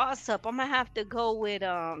is a toss up. I'm gonna have to go with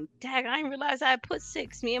Dag. I didn't realize I put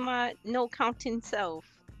 6. Me and my no counting self.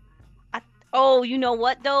 You know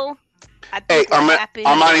what though? I Hey, think what happened.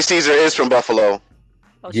 Armani Caesar is from Buffalo.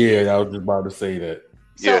 Oh, she is? Yeah, I was just about to say that.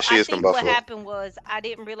 Yeah, she is I from think Buffalo. what happened was I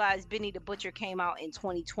didn't realize Benny the Butcher came out in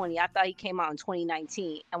 2020. I thought he came out in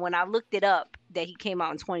 2019. And when I looked it up that he came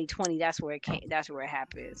out in 2020, that's where it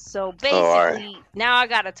happened. So basically, all right. now I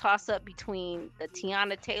got a toss up between the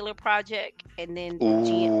Tiana Taylor project and then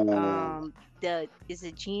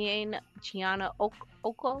Gianna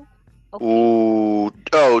Oko? Ooh,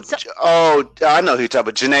 So- I know who you're talking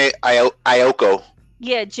about. Janae Ioko.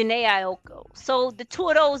 Yeah, Janae Ioko. So the 2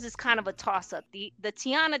 of those is kind of a toss up. The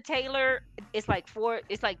Tiana Taylor is like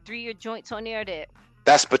 3-year joints on there that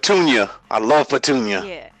That's Petunia. I love Petunia.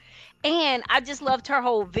 yeah. And I just loved her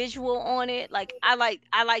whole visual on it. Like I like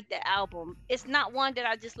the album. It's not one that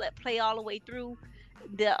I just let play all the way through.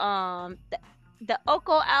 The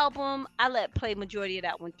Oko album, I let play majority of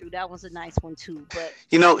that one through. That was a nice one too. But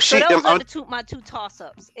You know, so those are my 2 toss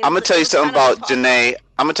ups. I'm gonna tell you something about Janae.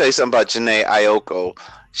 I'm gonna tell you something about Janae Ioko.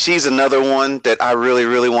 She's another one that I really,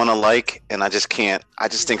 really want to like, and I just can't. I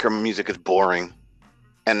just think her music is boring,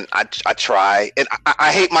 and I try, and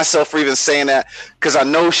I hate myself for even saying that because I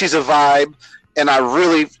know she's a vibe, and I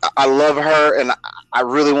love her, and I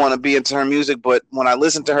really want to be into her music. But when I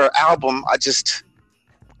listen to her album, I just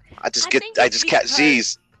catch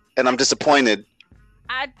Z's, and I'm disappointed.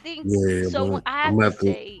 I think Yeah, so. but I I'm have to gonna have to-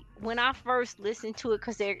 say, when I first listened to it,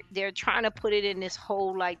 because they're trying to put it in this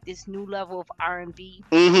whole like this new level of R&B,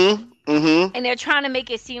 Mm-hmm. and they're trying to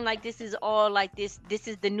make it seem like this is all like this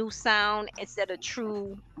is the new sound instead of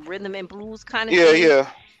true rhythm and blues kind of Yeah, thing. yeah.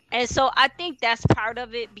 And so I think that's part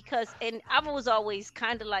of it and I was always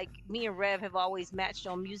kind of like me and Rev have always matched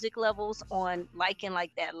on music levels on liking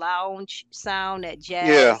like that lounge sound, that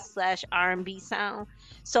jazz / R&B sound.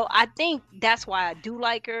 So I think that's why I do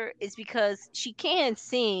like her is because she can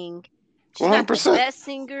sing. She's not the 100%. best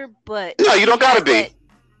singer, but No, you don't she has gotta be. that-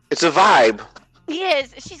 It's a vibe.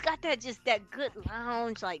 Yes, she's got that good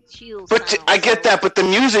lounge like chill. But sound. I get So- that, but the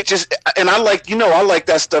music just, and I like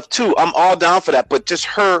that stuff too. I'm all down for that, but just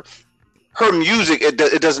her music, it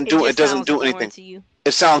doesn't do just sounds boring anything. to you.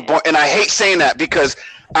 It sounds boring, and I hate saying that because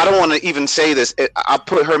I don't want to even say this. I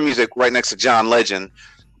put her music right next to John Legend,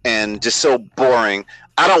 and just so boring.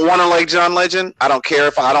 I don't want to like John Legend. I don't care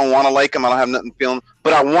if I don't want to like him. I don't have nothing feeling,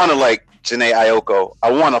 but I want to like Janae Ioko.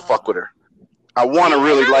 I want to fuck with her. I want to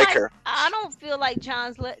really like her. I don't feel like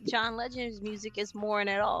John Legend's music is boring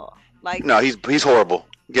at all. Like No, he's horrible.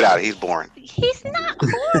 Get out of here. He's boring. he's not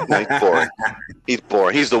horrible. No, he's boring. He's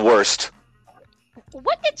boring. He's the worst.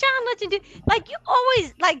 What did John Legend do? Like you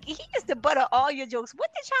always like he is the butt of all your jokes. What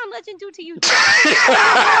did John Legend do to you?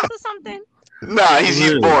 Or something? Nah,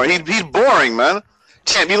 he's boring. He's boring, man.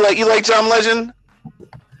 Champ, you like John Legend?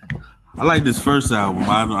 I like this first album.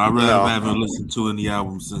 I really No. haven't listened to any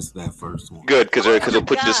album since that first one. Good, because Oh it'll my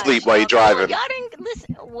put you to gosh, sleep while you're y'all driving. didn't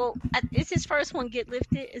listen. Well, is his first one Get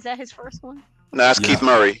Lifted? Is that his first one? No, that's Yeah. Keith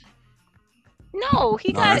Murray. No,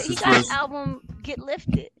 he No, got that's he his got first. an album Get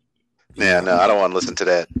Lifted. Yeah, no, I don't want to listen to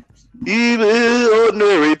that. Even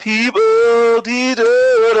ordinary people, these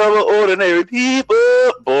are ordinary people.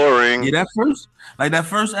 Boring. Yeah, that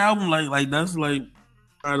first album, like that's like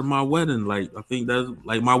Out of my wedding, like I think that's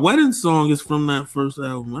like my wedding song is from that first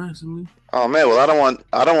album, actually. Oh man, well I don't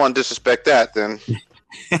want to disrespect that then.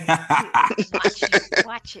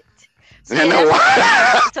 Watch it. So,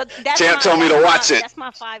 yeah, so that's Champ told me to watch it. That's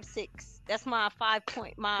my 5-6. That's my 5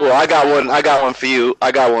 point. Well, I got one for you.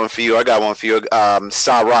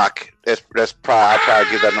 Sa-Roc. That's probably I'll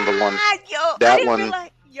probably give that number one. Yo, that one.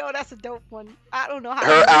 Yo, that's a dope one. I don't know how.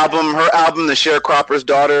 Her album, The Sharecropper's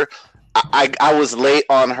Daughter. I was late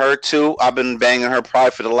on her too. I've been banging her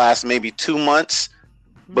probably for the last maybe 2 months,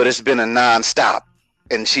 but it's been a nonstop,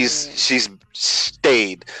 and she's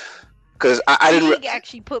stayed because I didn't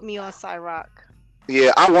actually put me on Sa-Roc.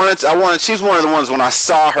 Yeah, I wanted. She's one of the ones when I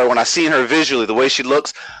seen her visually, the way she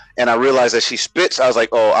looks, and I realized that she spits. I was like,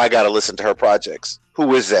 oh, I gotta listen to her projects.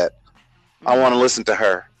 Who is that? I want to listen to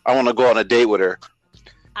her. I want to go on a date with her.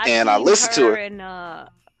 I listened to her. And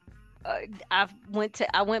I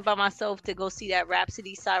went by myself to go see that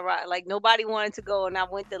Rhapsody Sa-Roc. Like nobody wanted to go, and I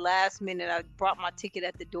went the last minute. I brought my ticket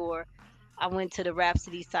at the door. I went to the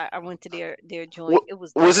Rhapsody I went to their joint. It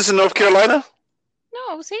was. Was this in North Carolina?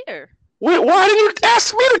 No, it was here. Wait, why didn't you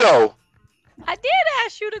ask me to go? I did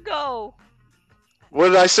ask you to go. What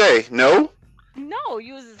did I say? No? No,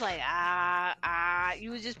 you was just like,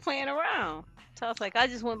 you was just playing around. So I was like, I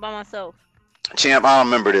just went by myself. Champ, I don't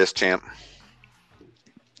remember this, Champ.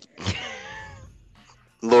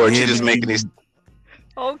 Lord, you just making these.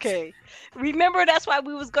 Okay. Remember, that's why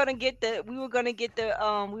we were gonna get the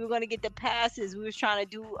passes. We was trying to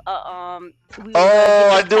do I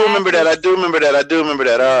do remember that. All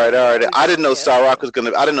right. I didn't know Sa-Roc was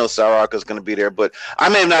gonna be there, but I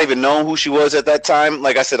may have not even known who she was at that time.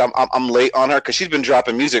 Like I said, I'm late on her because she's been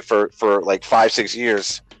dropping music for like 5-6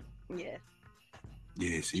 years. Yeah.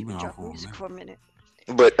 Yeah, she's been out for a minute.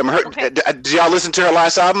 But did y'all listen to her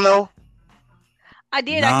last album though? I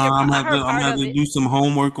did. I'm gonna do some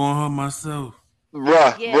homework on her myself.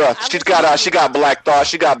 Bruh. She got Black Thought.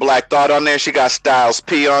 She got Black Thought on there. She got Styles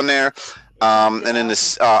P on there. And then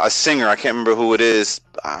this a singer. I can't remember who it is.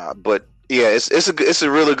 But yeah, it's a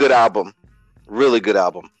really good album. Really good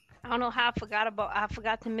album. I don't know how I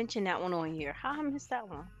forgot to mention that one on here. How I missed that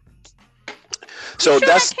one? So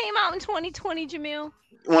that came out in 2020, Jamil.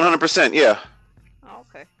 100%. Yeah. Oh,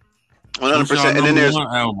 okay. 100%. And then there's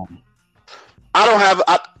album.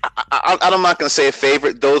 I'm not gonna say a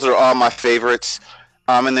favorite. Those are all my favorites.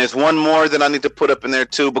 And there's one more that I need to put up in there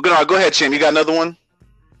too. But go ahead, Chin. You got another one?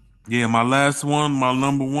 Yeah, my last one, my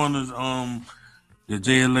number one is the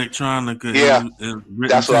Jay Electronica. Yeah,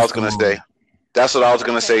 that's what I was gonna say. That's what I was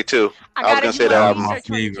gonna say too. I was gonna say that album. My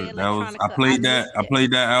favorite. I played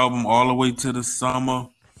that album all the way to the summer.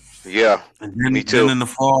 Yeah, and then, me too. Then in the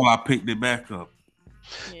fall, I picked it back up.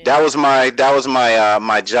 Yeah. That was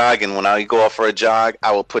my jogging. When I go out for a jog,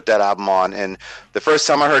 I will put that album on. And the first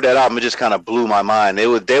time I heard that album, it just kind of blew my mind. They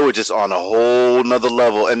were just on a whole nother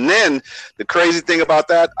level. And then the crazy thing about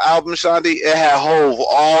that album, Shandi, it had Hove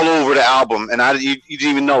all over the album, and you didn't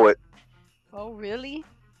even know it. Oh, really?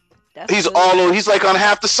 He's all over. He's like on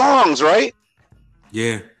half the songs, right?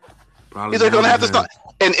 Yeah, probably. He's like on half the songs,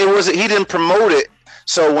 and he didn't promote it.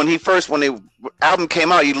 So when the album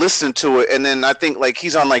came out, you listened to it, and then I think like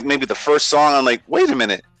he's on like maybe the first song. I'm like, wait a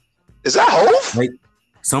minute, is that Hove? Like,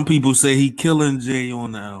 some people say he killing Jay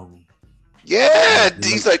on the album. Yeah,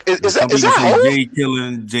 he's like, is that Hove? Jay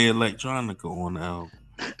killing Jay Electronica on the album.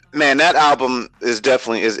 Man, that album is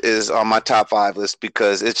definitely is on my top 5 list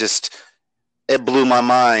because it blew my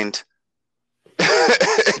mind.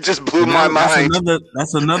 It just blew my mind.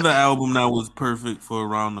 That's another album that was perfect for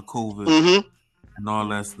around the COVID. Mm-hmm. And all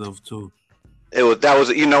that stuff too. It was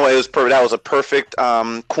perfect. That was a perfect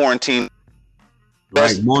quarantine.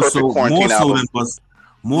 Right, more so than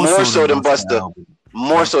Busta.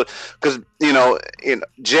 More so because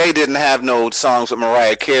Jay didn't have no songs with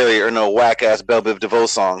Mariah Carey or no whack ass Belle Biv DeVoe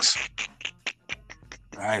songs.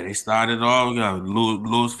 Right, they started off. We got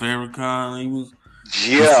Louis Farrakhan.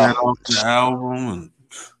 He set off the album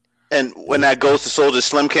and when that Ghost of Soulja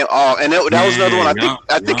Slim came, and that was another one.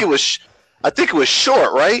 I think it was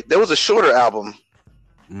short, right? There was a shorter album.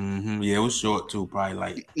 Mm-hmm. Yeah, it was short too, probably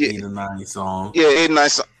like 8 or 9 songs. Yeah, 8 or 9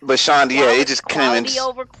 songs. But Shonda, it just came in. Quality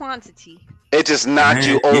over quantity. It just knocked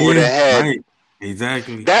you over the head. Right.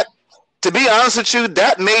 Exactly. That, to be honest with you,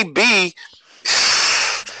 that may be.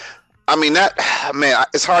 I mean,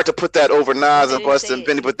 it's hard to put that over Nas and Busta and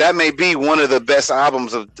Benny, but that may be one of the best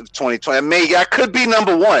albums of 2020. That could be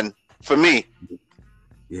number 1 for me.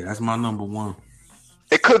 Yeah, that's my number 1.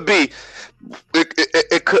 It could be.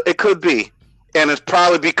 It could be, and it's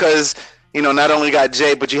probably because not only got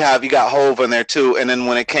Jay, but you got Hove in there too. And then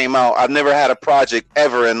when it came out, I've never had a project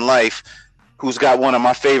ever in life who's got one of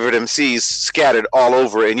my favorite MCs scattered all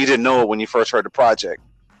over it, and you didn't know it when you first heard the project.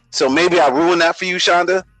 So maybe I ruined that for you,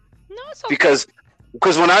 Shonda. No, it's okay.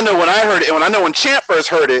 Because when I heard it, and when I know when Champ first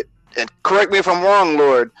heard it, and correct me if I'm wrong,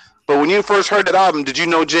 Lord, but when you first heard that album, did you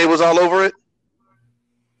know Jay was all over it?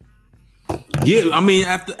 Yeah, I mean,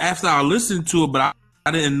 after I listened to it, but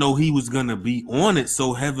I didn't know he was gonna be on it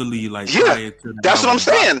so heavily. Like, yeah, that's what I'm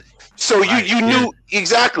saying. So you knew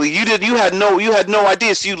exactly. You had no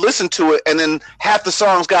idea. So you listened to it, and then half the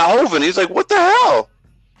songs got Hov, and he's like, "What the hell?"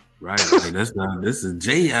 Right. Like, this is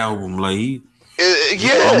Jay album. Like,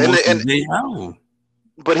 and Jay album.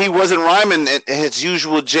 But he wasn't rhyming his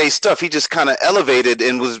usual Jay stuff. He just kind of elevated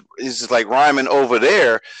and is like rhyming over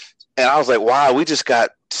there. And I was like, wow, we just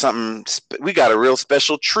got something. We got a real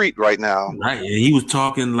special treat right now. Right. And he was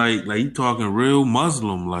talking like he talking real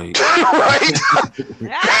Muslim, like. Right.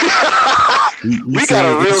 We got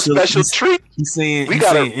a real special treat. He's saying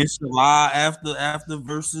inshallah after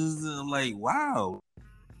verses. Like, wow.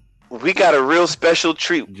 We got a real special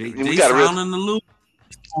treat. We got a real in the loop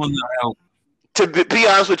on the album. To be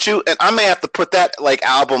honest with you, and I may have to put that like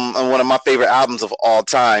album on one of my favorite albums of all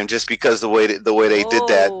time, just because the way they did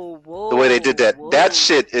that, the way they did that, that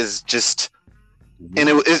shit is just, and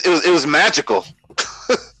it was magical.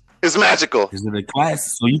 It's magical. Is it a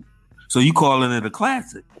classic? So you calling it a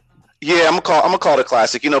classic? Yeah, I'm gonna call it a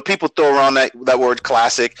classic. You know, people throw around that word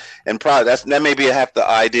classic, and probably that may be half the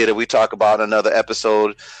idea that we talk about in another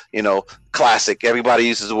episode. You know, classic. Everybody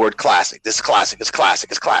uses the word classic. This is classic. It's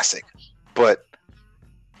classic. It's classic. But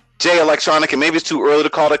Jay Electronica, maybe it's too early to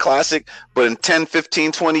call it a classic, but in 10,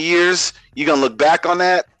 15, 20 years, you're gonna look back on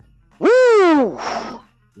that. Woo!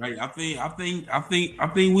 Right. I think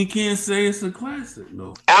we can say it's a classic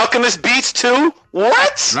though. Alchemist Beats too?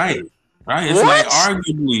 What? Right. Right. It's like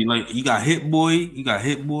arguably like you got Hit Boy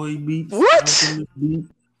beats. What?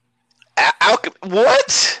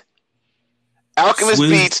 What? Alchemist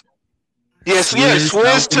Beats. Yes,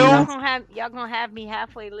 Swizz too. Y'all gonna have me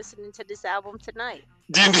halfway listening to this album tonight.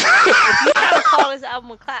 If you trying to call this album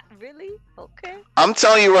a class, really? Okay. I'm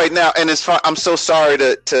telling you right now, and it's fine. I'm so sorry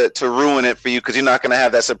to ruin it for you because you're not gonna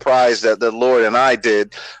have that surprise that the Lord and I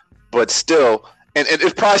did, but still, and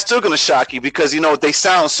it's probably still gonna shock you because you know they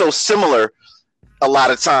sound so similar a lot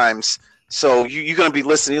of times. So you're gonna be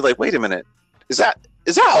listening. You're like, wait a minute, is that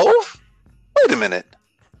Hov? Wait a minute.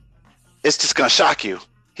 It's just gonna shock you.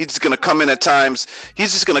 He's just going to come in at times.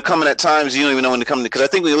 He's just going to come in at times you don't even know when to come in. Because I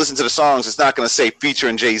think when you listen to the songs, it's not going to say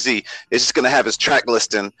featuring Jay-Z. It's just going to have his track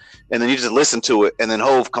listing. And then you just listen to it. And then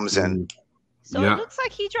Hov comes in. So It looks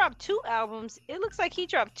like he dropped 2 albums. It looks like he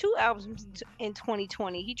dropped 2 albums in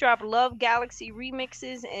 2020. He dropped Love Galaxy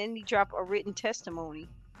remixes and he dropped A Written Testimony.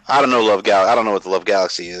 I don't know I don't know what the Love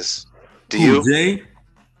Galaxy is. Do you?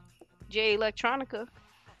 Jay Electronica.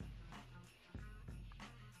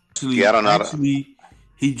 Actually, I don't know.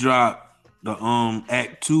 He dropped the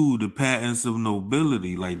Act 2, The Patents of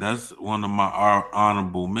Nobility. Like that's one of my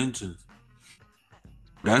honorable mentions.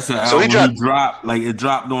 That's an album he dropped. Like it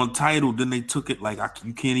dropped on Tidal. Then they took it. Like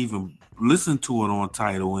you can't even listen to it on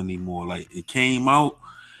Tidal anymore. Like it came out.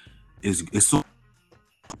 It's so.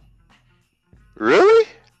 Really?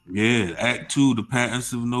 Yeah, Act 2, The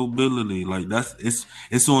Patents of Nobility. Like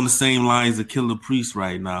it's on the same lines of Killer Priest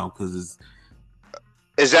right now because it's.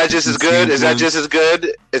 Is that just as good? Is that just as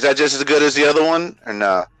good? Is that just as good as the other one, or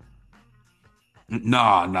nah?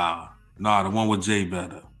 Nah. The one with Jay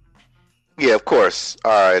better. Yeah, of course.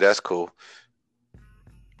 All right, that's cool.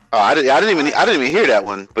 Oh, I didn't even hear that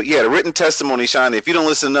one. But yeah, The Written Testimony, Shiny. If you don't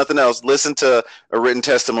listen to nothing else, listen to A Written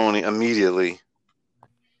Testimony immediately.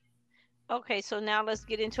 Okay, so now let's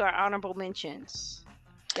get into our honorable mentions.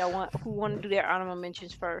 Who want to do their honorable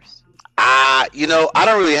mentions first? You know, I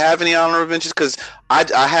don't really have any honorable mentions because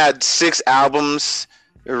I had 6 albums,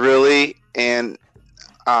 really, and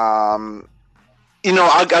you know,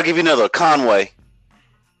 I'll give you another. Conway.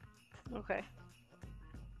 Okay.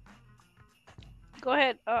 Go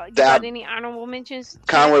ahead. You got any honorable mentions?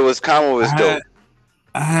 Conway was dope.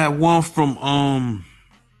 I had one from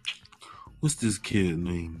what's this kid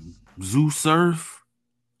name? Zoo Surf.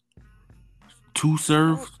 Two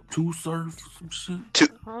Surf, some shit. 2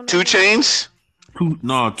 Chainz?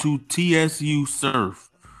 2 TSU Surf.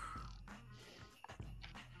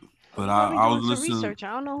 But I was listening. Research.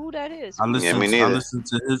 I don't know who that is. I listened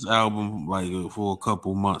to his album like for a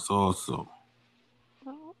couple months also.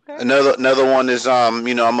 Oh, okay. Another one is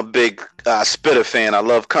you know, I'm a big Spitter fan. I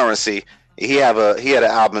love Currency. He had an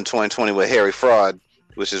album in 2020 with Harry Fraud,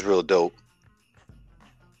 which is real dope.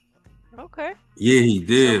 Okay. Yeah, he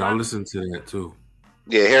did. I listened to that too.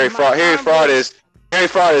 Yeah, Harry Fraud is Harry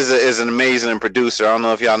Fraud is an amazing producer. I don't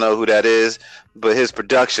know if y'all know who that is, but his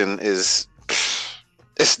production is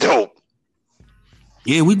it's dope.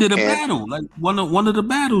 Yeah, we did a And- battle. Like one of the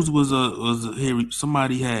battles was a Harry.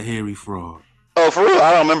 Somebody had Harry Fraud. Oh, for real?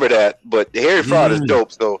 I don't remember that, but Harry Fraud is Yeah.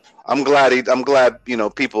 dope. So I'm glad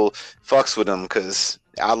people fucks with him because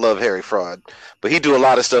I love Harry Fraud. But he do a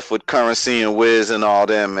lot of stuff with Currency and Wiz and all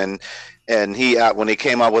them, and he when they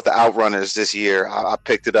came out with the Outrunners this year, I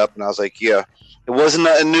picked it up and I was like, yeah, it wasn't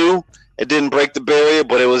nothing new. It didn't break the barrier,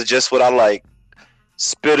 but it was just what I like.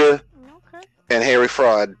 Spitter Okay. and Harry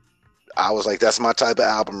Fraud. I was like, that's my type of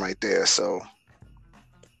album right there. So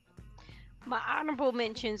My honorable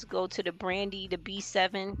mentions go to the Brandy, the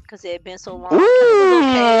B7, because it had been so long. It was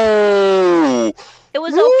okay. Ooh. It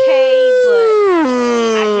was okay, but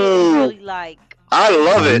I didn't really like. I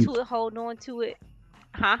love it. Hold on to it,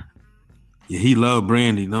 huh? Yeah, he loved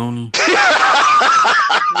Brandy, don't he?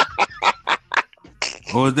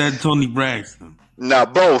 Or is that Tony Braxton? Now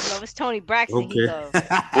both. No, it's Tony Braxton. He Okay. loves.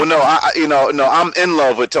 Well, no, I'm in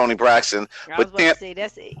love with Tony Braxton. I was But about to say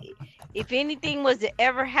that's it. If anything was to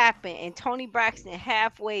ever happen and Tony Braxton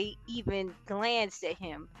halfway even glanced at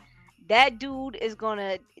him, that dude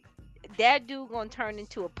gonna turn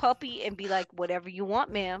into a puppy and be like, whatever you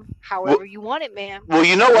want, ma'am. However you want it, ma'am. Well,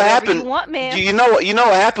 you know what Whatever happened? you want, ma'am. You know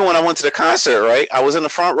what happened when I went to the concert, right? I was in the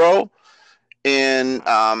front row, and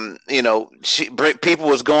people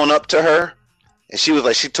was going up to her, and she was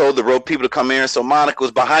like, she told the row people to come in. So Monica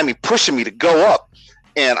was behind me, pushing me to go up,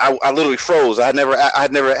 and I literally froze. It's never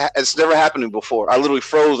happened to me before. I literally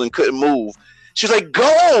froze and couldn't move. She was like,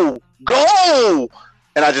 go,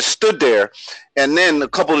 and I just stood there. And then a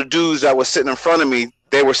couple of dudes that was sitting in front of me,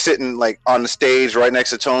 they were sitting like on the stage right next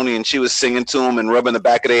to Tony, and she was singing to them and rubbing the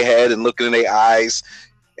back of their head and looking in their eyes,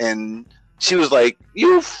 and she was like,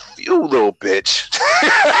 "You little bitch."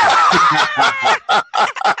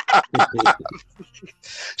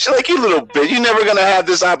 She's like, "You little bitch. You're never gonna have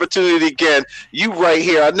this opportunity again. You right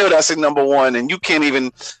here. I know that's a number one, and you can't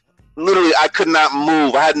even." Literally, I could not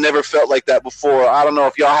move. I had never felt like that before. I don't know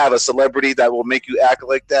if y'all have a celebrity that will make you act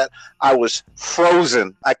like that. I was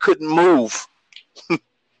frozen. I couldn't move.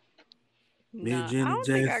 Nah, I Janet don't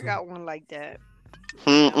think I Jackson. got one like that.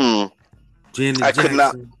 Mm-mm. Janet I could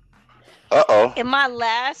not- Jackson. Uh-oh. And my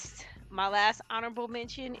last honorable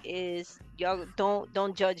mention is, y'all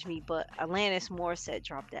don't judge me, but Alanis Morissette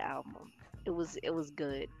dropped the album. It was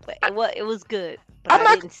good, but it was good, but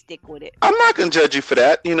I didn't stick with it. I'm not gonna judge you for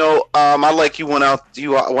that. I like you went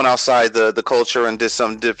outside the culture and did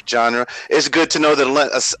some different genre. It's good to know that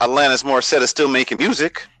Alanis Morissette is still making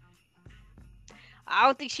music. I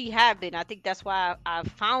don't think she had been. I think that's why I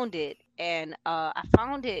found it, and I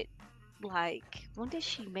found it like, when did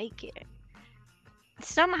she make it?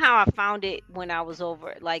 Somehow I found it when I was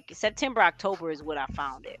over, like September, October is when I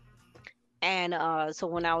found it. And so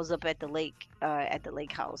when I was up at the lake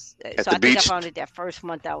house, At so the I think I beach? found it that first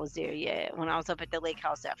month I was there. Yeah, when I was up at the lake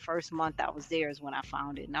house that first month I was there is when I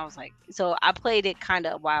found it, and I was like, so I played it kind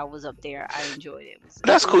of while I was up there. I enjoyed it.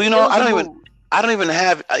 That's cool. It was I a don't even mood. I don't even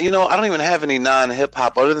have any non-hip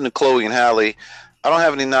hop other than the Chloe and Halle. I don't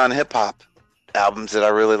have any non-hip hop albums that I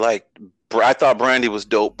really like. I thought Brandy was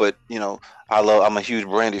dope, but I'm a huge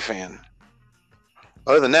Brandy fan.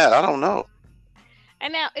 Other than that, I don't know.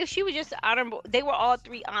 And now, if she was just honorable, they were all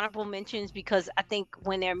three honorable mentions because I think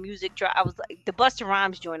when their music dropped, I was like, the Busta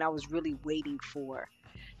Rhymes joint, I was really waiting for.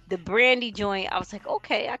 The Brandy joint, I was like,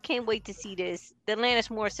 okay, I can't wait to see this. The Alanis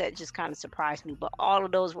Morissette just kind of surprised me, but all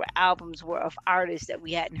of those albums were of artists that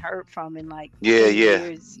we hadn't heard from in like 10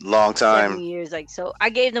 years, Long 7 time. years. Like, so I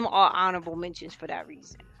gave them all honorable mentions for that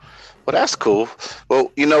reason. Well, that's cool.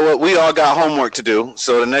 Well, you know what? We all got homework to do.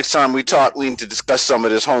 So the next time we talk, we need to discuss some of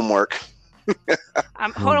this homework.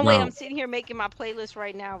 Hold on, wait, doubt. I'm sitting here making my playlist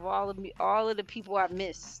right now of all of the people I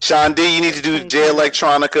missed. Sean D, you need to do J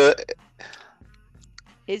Electronica.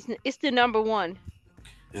 It's the number one.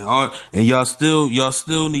 And y'all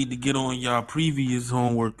still need to get on y'all previous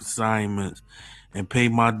homework assignments and pay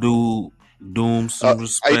my dude Doom some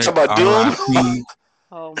respect. are you talking about Doom?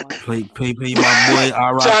 Oh R.I.P. my. Pay my boy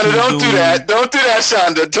R.I.P. Shonda, don't Doom. do that. Don't do that,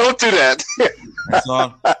 Shonda. Don't do that. That's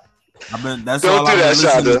all. That's Don't all do I've been that,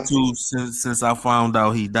 listening Shonda. to since I found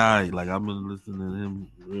out he died. Like I've been listening to him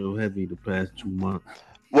real heavy the past 2 months.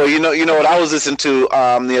 Well, you know what I was listening to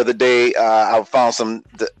the other day. I found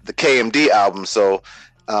the KMD album, so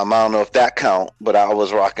I don't know if that count, but I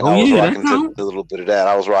was rocking. Oh, I was yeah, that rocking count. to a little bit of that.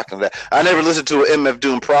 I was rocking that. I never listened to an MF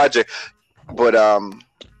Doom project, but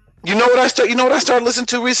you know what I started listening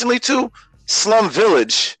to recently too? Slum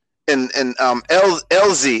Village and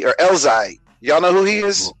LZ or Elzai. Y'all know who he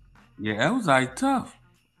is? Yeah, that was like tough.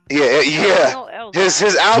 Yeah. No L His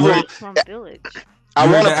Guy. album. From Village. I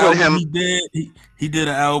You heard want to the put album him. he did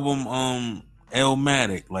an album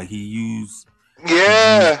Illmatic. Like he used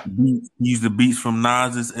Yeah. he used the beats from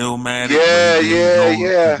Nas's Illmatic, but he Yeah. did Yeah.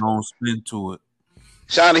 Yeah. his own spin to it.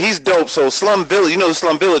 Shawnee, he's dope. So Slum Village, you know who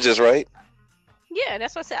Slum Village is, right? Yeah,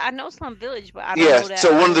 that's what I said. I know Slum Village, but I don't Yeah. know that.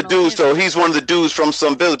 So I one of the don't know dudes. him. So he's one of the dudes from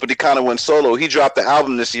Slum Village, but he kind of went solo. He dropped the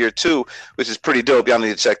album this year too, which is pretty dope. Y'all need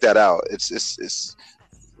to check that out. It's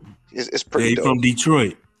Yeah, pretty he dope. from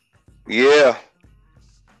Detroit. Yeah.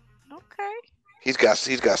 Okay. He's got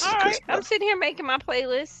some All good right. I'm stuff. sitting here making my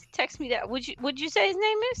playlist. Text me that. Would you say his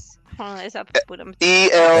name is? Hold on, as I put him.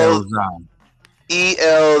 Elzhi.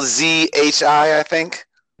 ELZHI, I think.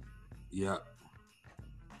 Yeah.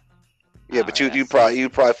 Yeah, but Alright, you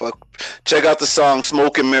probably check out the song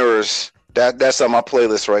 "Smoke and Mirrors." That's on my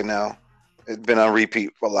playlist right now. It's been on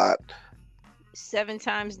repeat a lot. 7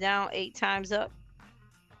 times down, 8 times up.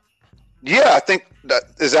 Yeah, I think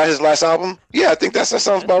is that his last album. Yeah, I think that sounds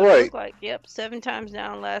That's about what it right. look like. Yep, 7 times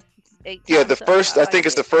down, last 8 Yeah, times the up. first I think like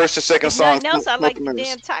it's the it. first or second If song. nothing else, I Smoke like and the Mirrors.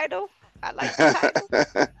 damn title. I like the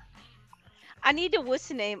title. I need to what's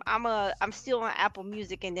the name? I'm still on Apple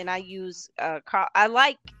Music, and then I use I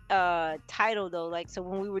like Tidal though. Like so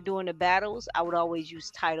when we were doing the battles, I would always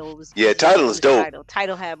use Tidal. It was Yeah, easier to Tidal is use dope. Tidal.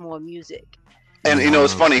 Tidal had more music. And you know,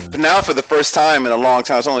 it's funny. Now for the first time in a long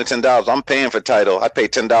time, it's only $10. I'm paying for Tidal. I pay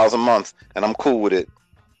 $10 a month, and I'm cool with it.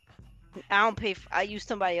 I don't pay. I use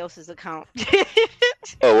somebody else's account.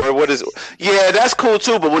 Oh, what is it? Yeah, that's cool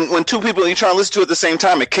too. But when two people you trying to listen to it at the same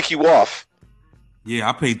time, it kick you off. Yeah,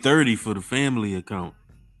 I pay $30 for the family account.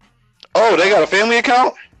 Oh, they got a family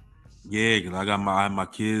account? Yeah, because I got my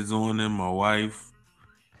kids on them, my wife.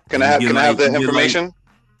 Can And I you get have the you get information?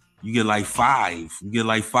 You get like 5. You get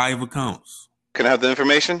like 5 accounts. Can I have the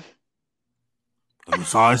information?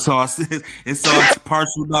 It's all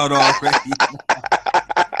parceled out already.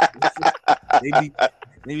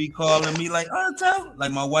 they be calling me like,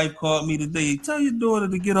 like my wife called me today. Tell your daughter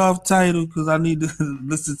to get off Tidal because I need to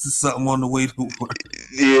listen to something on the way to work.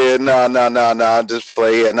 Yeah, no. Just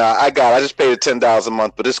play it. No, I just paid it $10 a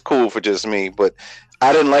month, but it's cool for just me. But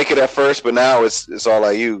I didn't like it at first, but now it's all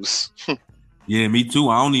I use. Yeah, me too.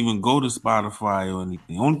 I don't even go to Spotify or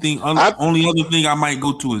anything. Only other thing I might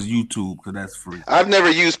go to is YouTube because that's free. I've never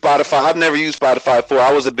used Spotify before.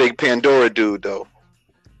 I was a big Pandora dude though.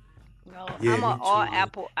 No, Yeah, I'm me on all too.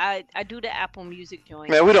 Apple. I do the Apple Music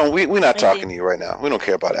joint. Man, we're not And talking then- to you right now. We don't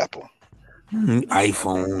care about Apple.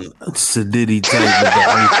 iPhone. Sadiddy type with the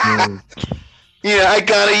iPhone. Yeah, I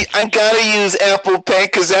gotta use Apple Pay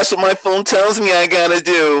because that's what my phone tells me I gotta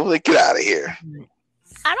do. Like, get out of here.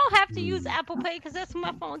 I don't have to use Apple Pay because that's what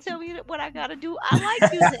my phone tells me what I gotta do. I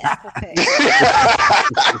like using Apple Pay.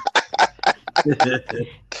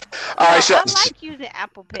 All right, I like using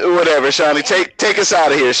Apple Pay. whatever, Shandi. Take us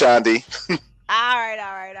out of here, Shandi.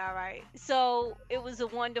 All right. So it was a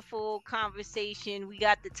wonderful conversation. We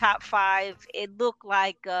got the top 5. It looked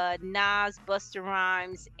like Nas, Busta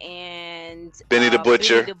Rhymes, and Benny the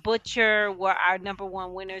Butcher. Benny the Butcher were our number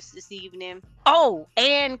 1 winners this evening. Oh,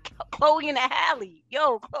 and Chloe and Halle.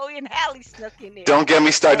 Yo, Chloe and Halle snuck in there. Don't get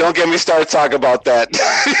me started talking about that.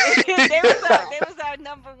 they was our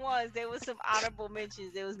number 1s. There was some honorable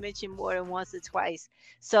mentions. They was mentioned more than once or twice.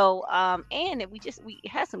 So and we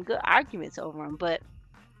had some good arguments over them, but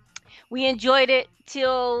we enjoyed it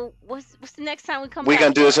till what's the next time we come We're back?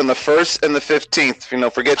 gonna do this on the 1st and the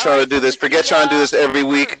 15th. Forget trying to do this. Forget trying to do this every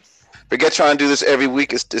week. Forget trying to do this every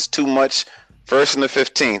week. It's too much. 1st and the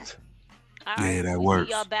 15th. All Yeah, right, that we'll works.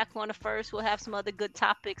 see y'all back on the 1st. We'll have some other good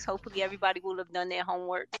topics. Hopefully everybody will have done their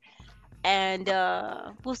homework. And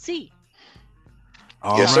we'll see.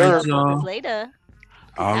 All Yes, right, sir. y'all. Later.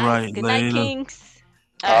 All right, Good night, later. Kings.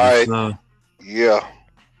 All right. Yes, sir. Yeah.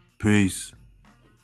 Peace.